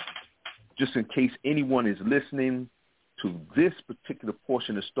just in case anyone is listening to this particular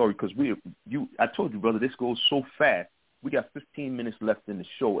portion of the story, because I told you, brother, this goes so fast. We got 15 minutes left in the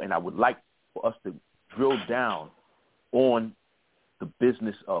show, and I would like for us to drill down on the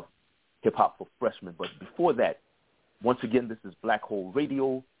business of hip-hop for freshmen. But before that, once again, this is Black Hole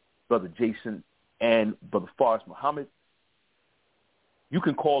Radio, Brother Jason and Brother Faris Muhammad. You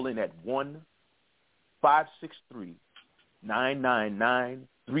can call in at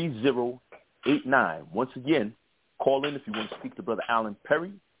 1-563-999-3089. Once again, call in if you want to speak to Brother Allen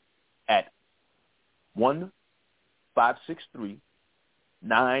Perry at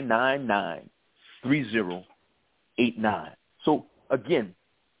 1-563-999-3089. So, again,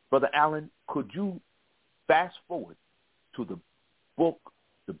 Brother Allen, could you fast forward to the book,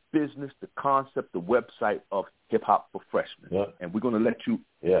 the business, the concept, the website of Hip Hop for Freshmen? Yeah. And we're going to let you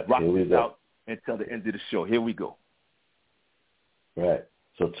rock this out until the end of the show. Here we go. Right.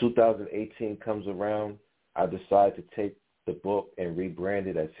 So 2018 comes around. I decide to take the book and rebrand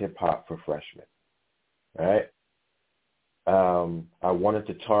it as Hip Hop for Freshmen. All right. I wanted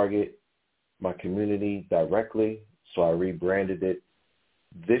to target my community directly, so I rebranded it.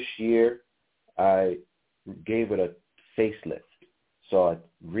 This year, I gave it a facelift. So I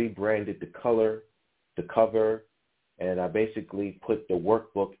rebranded the color, the cover, and I basically put the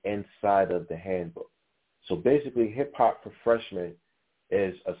workbook inside of the handbook. So basically, Hip Hop for Freshmen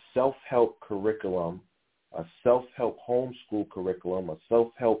is a self-help curriculum, a self-help homeschool curriculum, a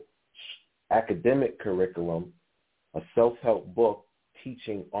self-help academic curriculum, a self-help book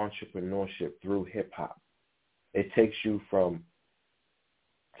teaching entrepreneurship through hip-hop. It takes you from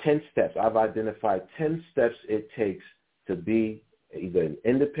 10 steps. I've identified 10 steps it takes to be either an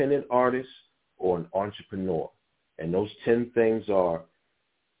independent artist or an entrepreneur. And those 10 things are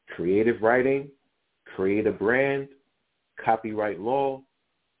creative writing, create a brand, copyright law,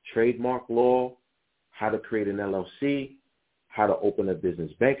 trademark law, how to create an LLC, how to open a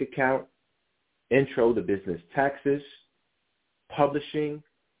business bank account, intro to business taxes, publishing,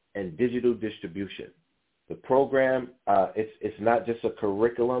 and digital distribution. The program, it's not just a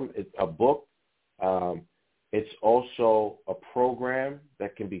curriculum, it's a book. It's also a program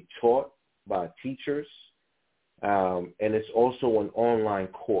that can be taught by teachers, and it's also an online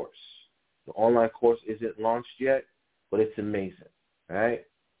course. The online course isn't launched yet, but it's amazing, all right?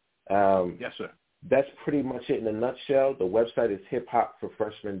 Yes, sir. That's pretty much it in a nutshell. The website is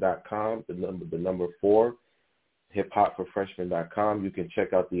hiphopforfreshmen.com, the number 4, hiphopforfreshmen.com. You can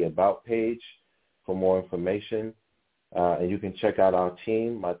check out the About page for more information, and you can check out our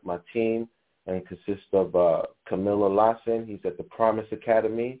team. My team consists of Camilla Lawson. He's at the Promise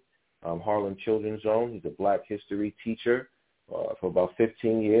Academy, Harlem Children's Zone. He's a Black history teacher for about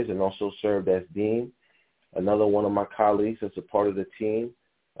 15 years and also served as dean. Another one of my colleagues that's a part of the team,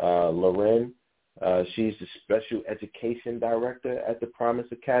 Loren. She's the special education director at the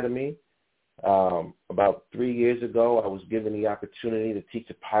Promise Academy. About 3 years ago, I was given the opportunity to teach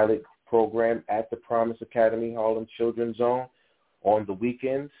a pilot program at the Promise Academy, Harlem Children's Zone, on the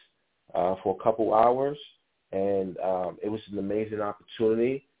weekends for a couple hours. And it was an amazing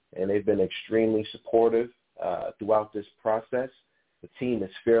opportunity, and they've been extremely supportive throughout this process. The team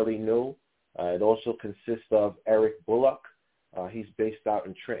is fairly new. It also consists of Eric Bullock. He's based out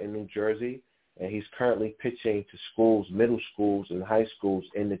in Trenton, New Jersey, and he's currently pitching to schools, middle schools, and high schools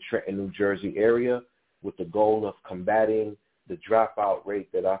in the Trenton, New Jersey area with the goal of combating the dropout rate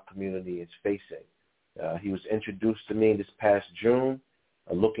that our community is facing. He was introduced to me this past June,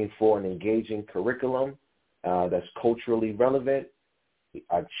 looking for an engaging curriculum that's culturally relevant.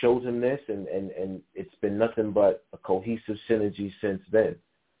 I showed him this, and it's been nothing but a cohesive synergy since then.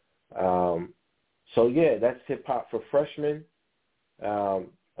 So, yeah, that's Hip Hop for Freshmen.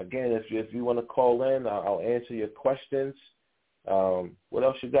 Again, if you want to call in, I'll answer your questions. What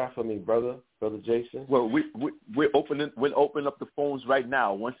else you got for me, brother Jason? Well, we'll open up the phones right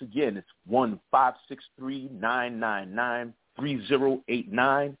now. Once again, it's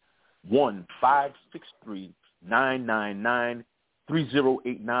 1-563-999-3089, 1-563-999-3089.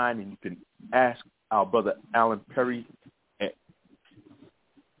 3089, and you can ask our brother Alan Perry,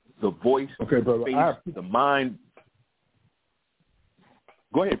 the voice, okay, the brother. face, the mind.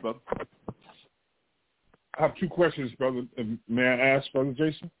 Go ahead, brother. I have two questions, brother. May I ask, Brother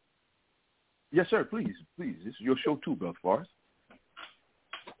Jason? Yes, sir. Please. This is your show too, Brother Forrest.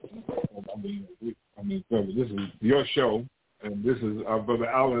 I mean, brother, this is your show, and this is our brother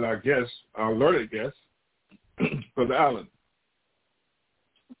Alan, our guest, our learned guest, Brother Alan.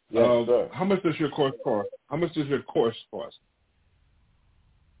 Yes, sir. How much does your course cost?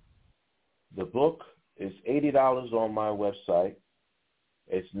 The book is $80 on my website.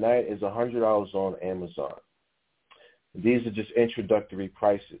 It's $100 on Amazon. These are just introductory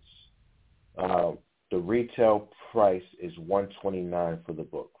prices. The retail price is $129 for the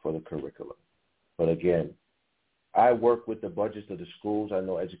book, for the curriculum. But again, I work with the budgets of the schools. I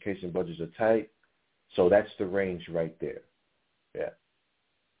know education budgets are tight, so that's the range right there. Yeah.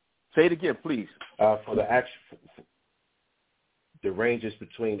 Say it again, please. For the range is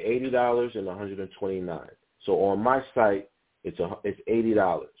between $80 and $129. So on my site, it's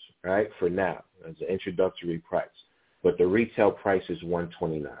 $80, right, for now as an introductory price. But the retail price is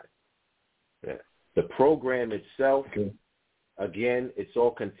 $129. Yeah. The program itself, again, it's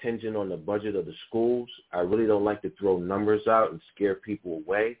all contingent on the budget of the schools. I really don't like to throw numbers out and scare people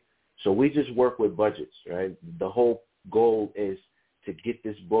away. So we just work with budgets, right? The whole goal is to get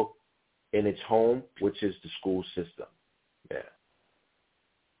this book in its home, which is the school system. Yeah.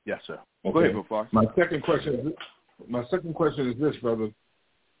 Yes, sir. Okay. Go ahead, Brother Forrest. My second question is this, brother.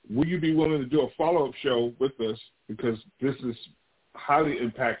 Will you be willing to do a follow-up show with us? Because this is highly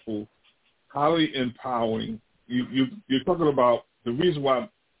impactful, highly empowering. You're talking about the reason why.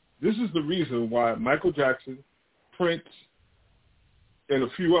 This is the reason why Michael Jackson, Prince, and a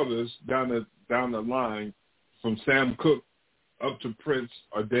few others down the line, from Sam Cooke up to Prince,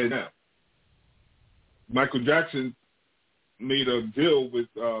 are dead now. Michael Jackson made a deal with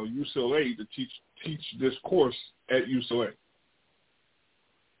UCLA to teach this course at UCLA.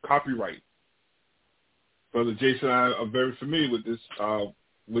 Copyright. Brother Jason and I are very familiar with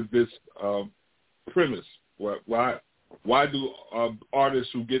this premise. Why do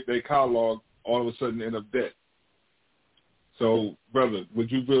artists who get their catalog all of a sudden end up dead? So, brother,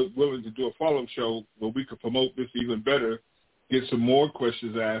 would you be willing to do a follow-up show where we could promote this even better, get some more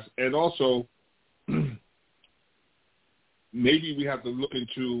questions asked, and also maybe we have to look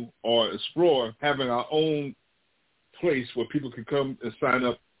into or explore having our own place where people can come and sign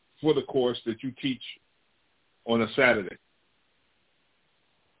up for the course that you teach on a Saturday.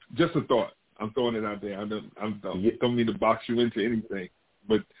 Just a thought. I'm throwing it out there. I don't mean to box you into anything.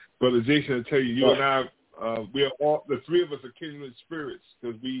 But Brother Jason, I tell you, you and I, we are all, the three of us are kindred spirits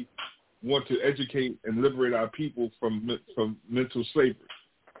because we want to educate and liberate our people from mental slavery.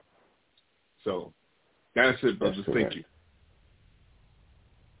 So that's it, brother. Thank you.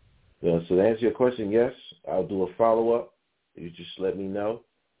 Yeah, so to answer your question, yes, I'll do a follow-up. You just let me know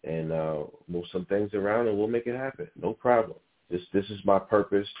and move some things around and we'll make it happen. No problem. This is my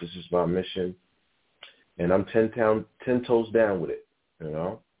purpose. This is my mission. And I'm 10 toes down with it, you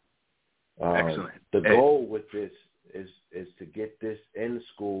know. Excellent. The goal with this is to get this in the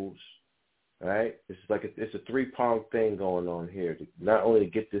schools, right? It's a three-pronged thing going on here. Not only to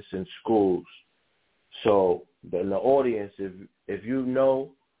get this in schools, so in the audience, if you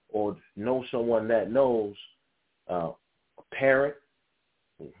know or know someone that knows a parent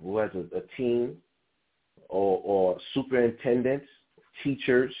who has a team or superintendents,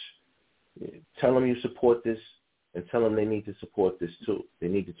 teachers, tell them you support this and tell them they need to support this too. They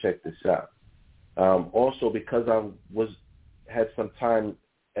need to check this out. Also, because I had some time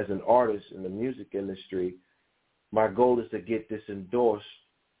as an artist in the music industry, my goal is to get this endorsed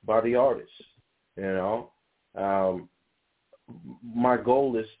by the artists, you know. My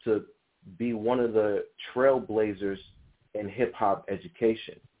goal is to be one of the trailblazers in hip-hop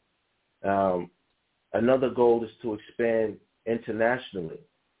education. Another goal is to expand internationally.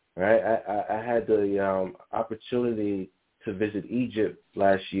 Right? I had the opportunity to visit Egypt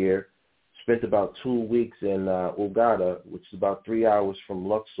last year, spent about 2 weeks in Hurghada, which is about 3 hours from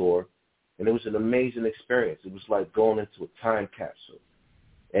Luxor, and it was an amazing experience. It was like going into a time capsule.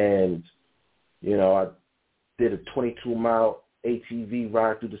 And, you know, I did a 22-mile ATV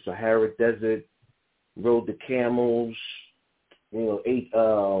ride through the Sahara Desert, rode the camels, you know, ate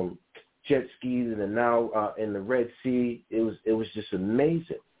jet skis in the Red Sea. It was just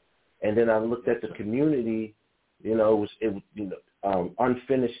amazing. And then I looked at the community, you know, it was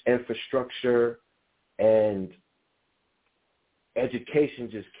unfinished infrastructure, and education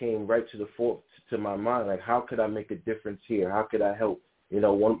just came right to the fore to my mind. Like, how could I make a difference here? How could I help? You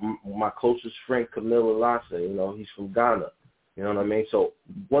know, my closest friend, Camille Lassa, you know, he's from Ghana. You know what I mean? So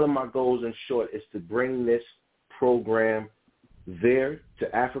one of my goals, in short, is to bring this program there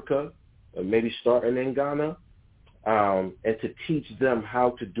to Africa, or maybe starting in Ghana, and to teach them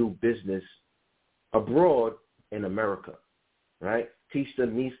how to do business abroad in America, right? Teach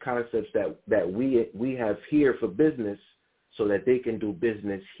them these concepts that we have here for business, so that they can do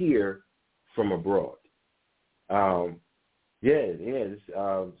business here from abroad. There's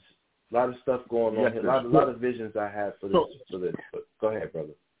a lot of stuff going on here. A lot of visions I have for this. But go ahead,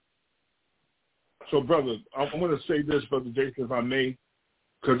 brother. So, brother, I'm going to say this, Brother Jason, if I may,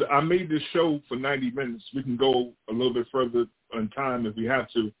 because I made this show for 90 minutes. We can go a little bit further on time if we have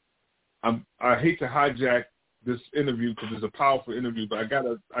to. I hate to hijack this interview because it's a powerful interview, but I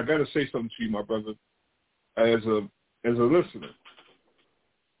gotta say something to you, my brother, as a listener.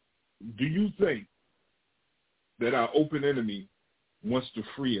 Do you think that our open enemy wants to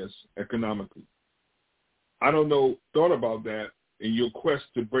free us economically? I don't know, thought about that in your quest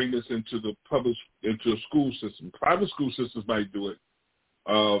to bring this into a school system. Private school systems might do it,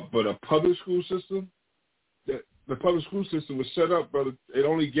 but a public school system, the public school system was set up, brother, it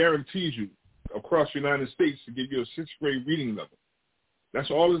only guarantees you across the United States to give you a 6th grade reading level.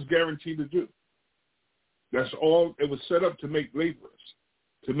 That's all it's guaranteed to do. That's all. It was set up to make laborers,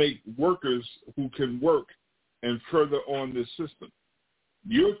 to make workers who can work and further on this system.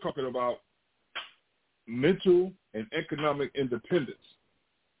 You're talking about mental and economic independence.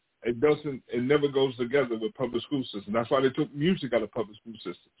 It never goes together with public school systems. That's why they took music out of public school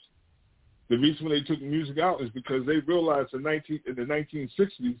systems. The reason why they took music out is because they realized in the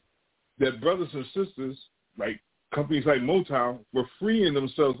 1960s that brothers and sisters, like companies like Motown, were freeing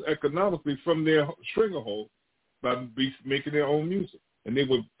themselves economically from their stranglehold by making their own music. And they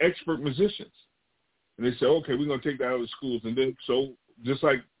were expert musicians. And they said, okay, we're going to take that out of the schools. And then, so just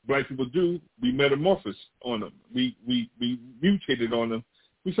like black people do, we metamorphosed on them. We mutated on them.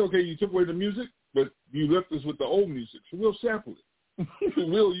 We said, okay, you took away the music, but you left us with the old music. So we'll sample it.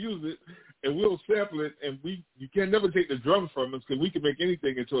 We'll use it, and we'll sample it. And you can never take the drum from us, because we can make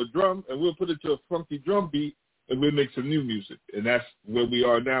anything into a drum, and we'll put it to a funky drum beat, and we'll make some new music. And that's where we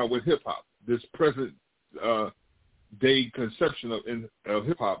are now with hip-hop. This present day conception of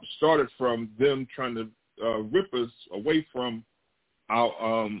hip-hop started from them trying to rip us away from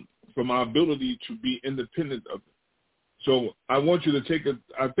our ability to be independent of it. So I want you to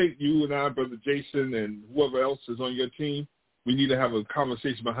I think you and I, Brother Jason, and whoever else is on your team, we need to have a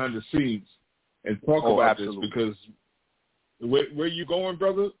conversation behind the scenes and talk about absolutely. This, because where you going,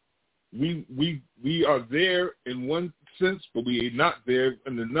 brother, we are there in one sense, but we are not there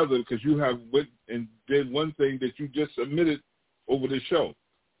in another, because you have went and did one thing that you just admitted over the show.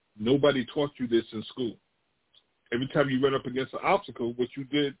 Nobody taught you this in school. Every time you run up against an obstacle, what you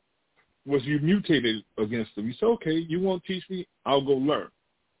did was you mutated against them. You said, okay, you won't teach me, I'll go learn.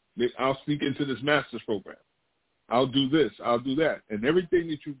 I'll sneak into this master's program. I'll do this, I'll do that. And everything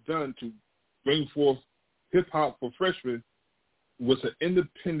that you've done to bring forth hip-hop for freshmen was an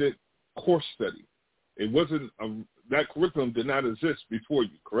independent course study. It wasn't that curriculum did not exist before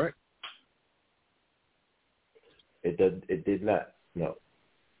you, correct? It did not, no.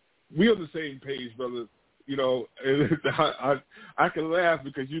 We're on the same page, brother. You know, and I can laugh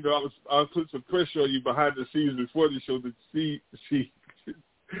because, you know, I was putting some pressure on you behind the scenes before the show to see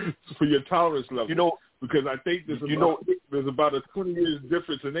for your tolerance level. You know, because I think there's about a 20 years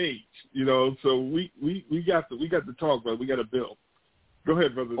difference in age. You know, so we got to talk, brother. We got to build. Go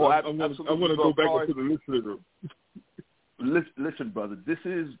ahead, brother. Oh, I'm going to go back into the listening room. Listen, brother. This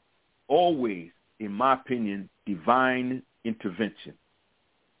is always, in my opinion, divine intervention.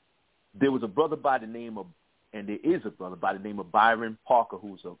 There was a brother by the name of, and there is a brother by the name of Byron Parker,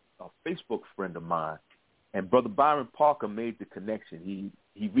 who's a Facebook friend of mine. And Brother Byron Parker made the connection.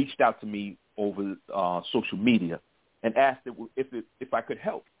 He reached out to me over social media and asked if I could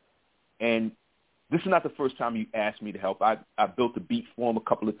help. And this is not the first time you asked me to help. I built a beat for him a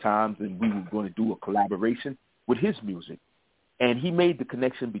couple of times, and we were going to do a collaboration with his music. And he made the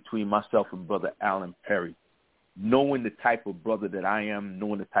connection between myself and Brother Alan Perry. Knowing the type of brother that I am,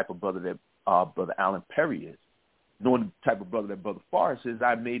 knowing the type of brother that Brother Alan Perry is, knowing the type of brother that Brother Forrest is,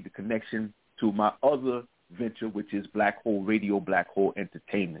 I made the connection to my other venture, which is Black Hole Radio, Black Hole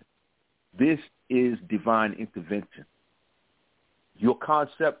Entertainment. This is divine intervention. Your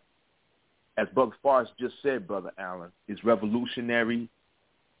concept, as Brother Forrest just said, Brother Alan, is revolutionary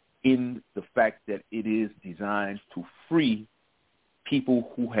in the fact that it is designed to free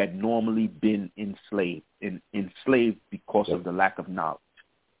people who had normally been enslaved because of the lack of knowledge.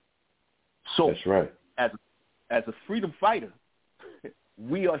 So that's right. As a freedom fighter,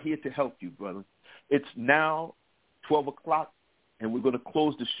 we are here to help you, brother. It's now 12 o'clock, and we're going to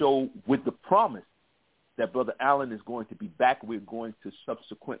close the show with the promise that Brother Allen is going to be back. We're going to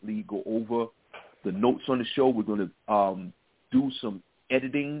subsequently go over the notes on the show. We're going to do some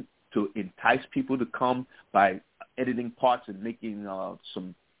editing to entice people to come by editing parts and making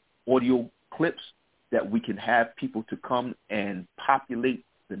some audio clips that we can have people to come and populate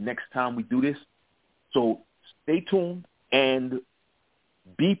the next time we do this. So stay tuned and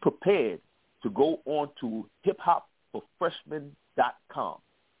be prepared to go on to hiphopforfreshmen.com.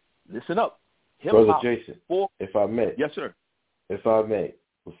 Listen up. Brother Jason, if I may. Yes, sir. If I may,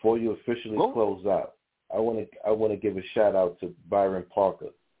 before you officially close out, I want to give a shout out to Byron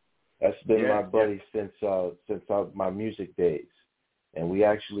Parker. That's been my buddy since my music days, and we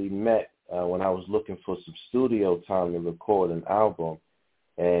actually met when I was looking for some studio time to record an album,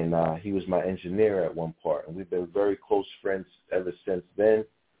 and he was my engineer at one part, and we've been very close friends ever since then.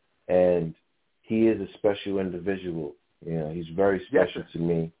 And he is a special individual. You know, he's very special to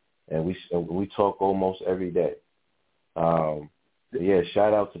me, and we talk almost every day.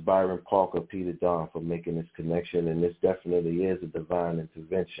 Shout out to Byron Parker, Peter Don, for making this connection, and this definitely is a divine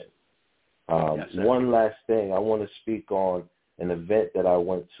intervention. One last thing, I want to speak on an event that I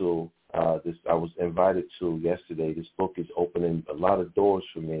went to. I was invited to yesterday. This book is opening a lot of doors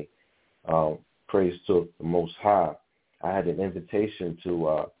for me. Praise to the Most High. I had an invitation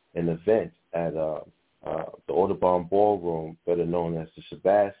to an event at the Audubon Ballroom, better known as the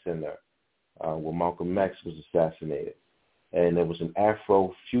Shabazz Center, where Malcolm X was assassinated. And it was an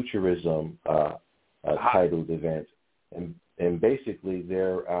Afrofuturism titled event. And basically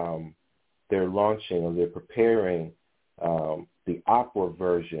they're launching, or they're preparing the opera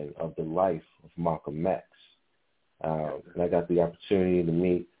version of the life of Malcolm X. And I got the opportunity to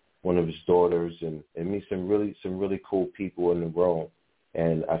meet one of his daughters and meet some really cool people in the room.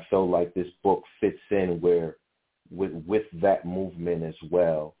 And I felt like this book fits in with that movement as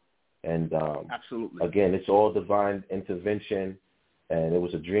well. And absolutely, again, it's all divine intervention. And it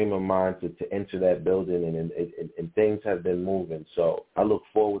was a dream of mine to enter that building, and things have been moving. So I look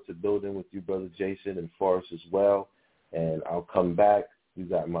forward to building with you, Brother Jason, and Forrest as well. And I'll come back. You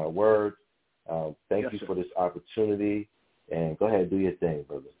got my word. Thank you for this opportunity. And go ahead, do your thing,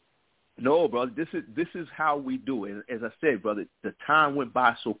 brother. No, brother, this is how we do it. As I said, brother, the time went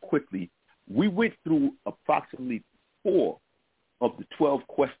by so quickly. We went through approximately 4 of the 12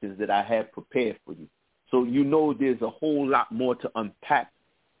 questions that I had prepared for you. So you know there's a whole lot more to unpack.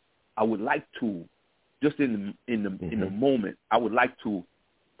 I would like to, just in the moment, I would like to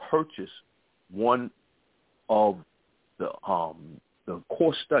purchase one of the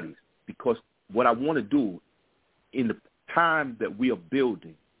course studies, because what I want to do in the time that we are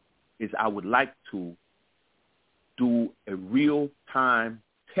building is I would like to do a real-time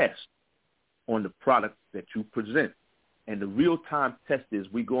test on the product that you present. And the real-time test is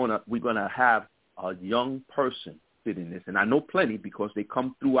we're gonna have a young person sit in this, and I know plenty because they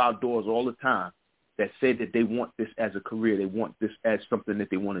come through our doors all the time that say that they want this as a career, they want this as something that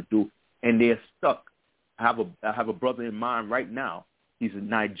they want to do, and they're stuck. I have a brother in mind right now. He's a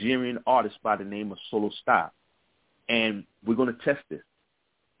Nigerian artist by the name of Solo Style, and we're going to test this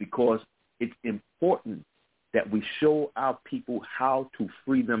because it's important that we show our people how to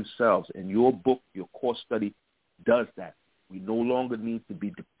free themselves, and your book, your course study, does that. We no longer need to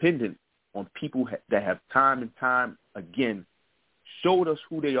be dependent on people that have time and time again showed us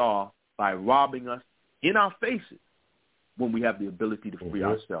who they are by robbing us in our faces when we have the ability to free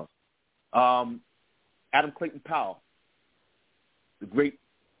ourselves. Adam Clayton Powell, the great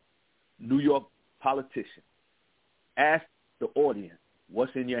New York politician, asked the audience,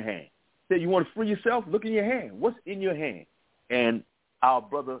 what's in your hand? Said, you want to free yourself? Look in your hand. What's in your hand? And our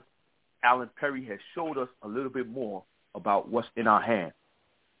brother Alan Perry has showed us a little bit more about what's in our hand.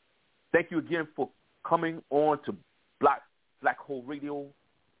 Thank you again for coming on to Black Hole Radio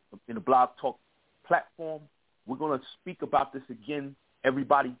in the Blog Talk platform. We're going to speak about this again.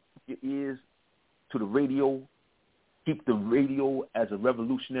 Everybody, keep your ears to the radio. Keep the radio as a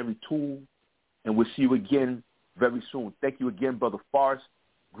revolutionary tool, and we'll see you again very soon. Thank you again, Brother Forrest.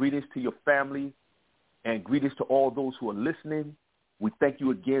 Greetings to your family, and greetings to all those who are listening. We thank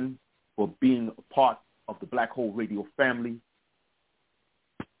you again for being a part of the Black Hole Radio family.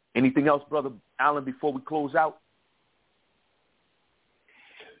 Anything else, Brother Allen, before we close out?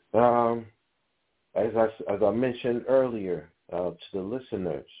 As I mentioned earlier to the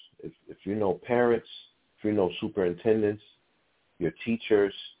listeners, if you know parents, if you know superintendents, your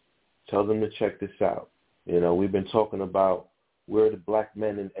teachers. Tell them to check this out. We've been talking about where are the black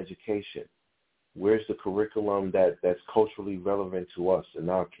men in education. Where's the curriculum that's culturally relevant to us and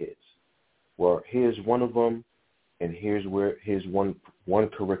our kids? Well, here's one of them, and here's one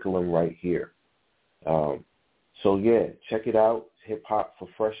curriculum right here. So, yeah, check it out,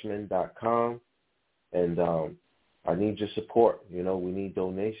 hiphopforfreshmen.com, and I need your support. We need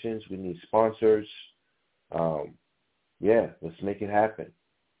donations. We need sponsors. Let's make it happen.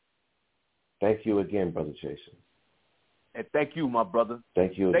 Thank you again, Brother Jason. And thank you, my brother.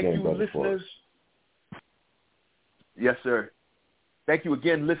 Thank you again, Brother listeners. Yes, sir. Thank you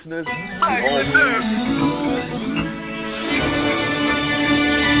again, listeners.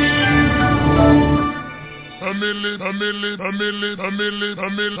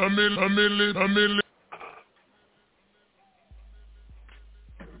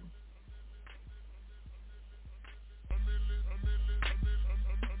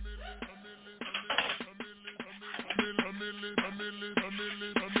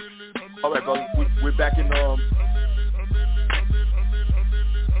 All right, brother. We're back in.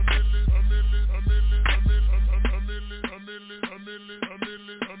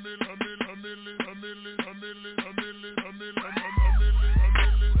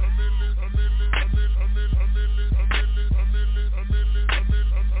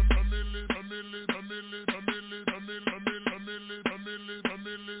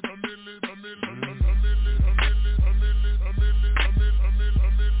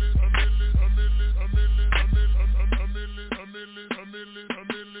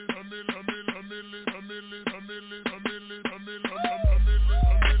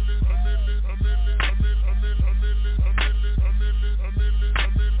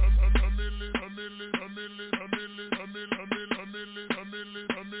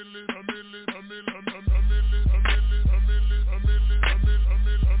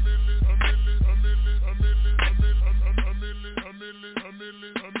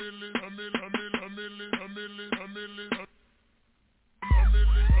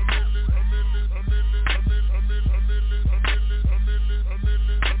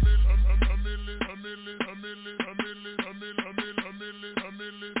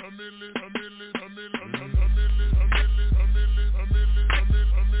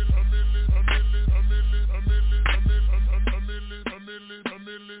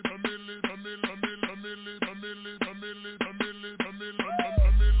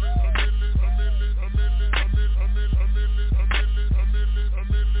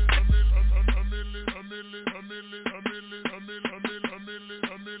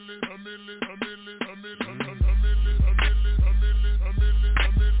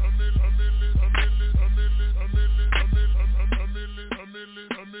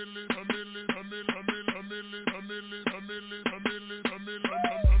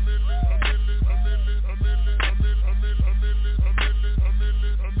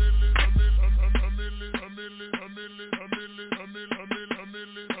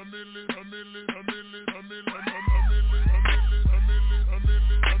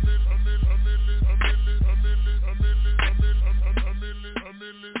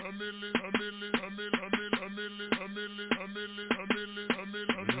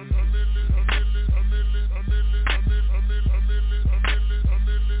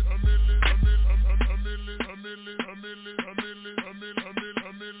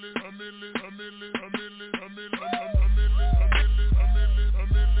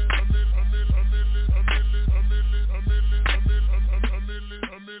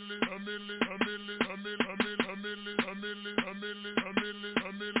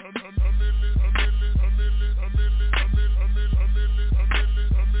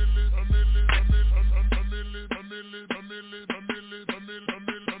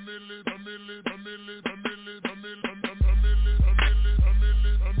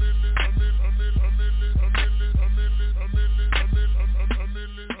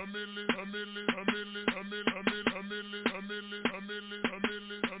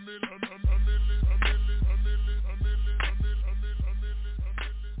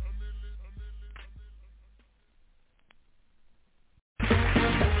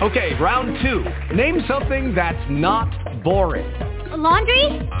 Okay, round two. Name something that's not boring. A laundry?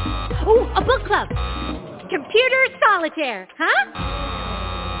 Ooh, a book club. Computer solitaire, huh?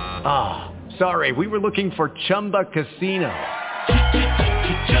 Ah, sorry, we were looking for Chumba Casino.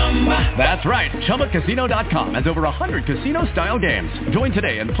 That's right, ChumbaCasino.com has over 100 casino-style games. Join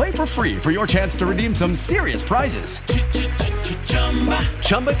today and play for free for your chance to redeem some serious prizes.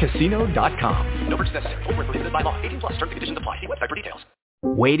 ChumbaCasino.com. No purchase necessary. Void where prohibited by law. 18+. Terms and conditions apply. See website for details.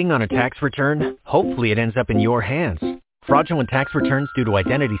 Waiting on a tax return? Hopefully it ends up in your hands. Fraudulent tax returns due to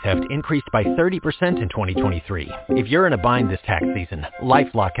identity theft increased by 30% in 2023. If you're in a bind this tax season,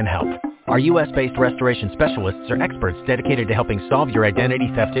 LifeLock can help. Our U.S.-based restoration specialists are experts dedicated to helping solve your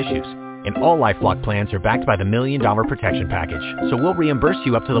identity theft issues. And all LifeLock plans are backed by the $1 Million Protection Package. So we'll reimburse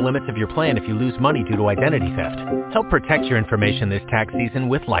you up to the limits of your plan if you lose money due to identity theft. Help protect your information this tax season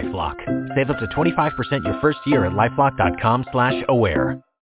with LifeLock. Save up to 25% your first year at LifeLock.com/aware.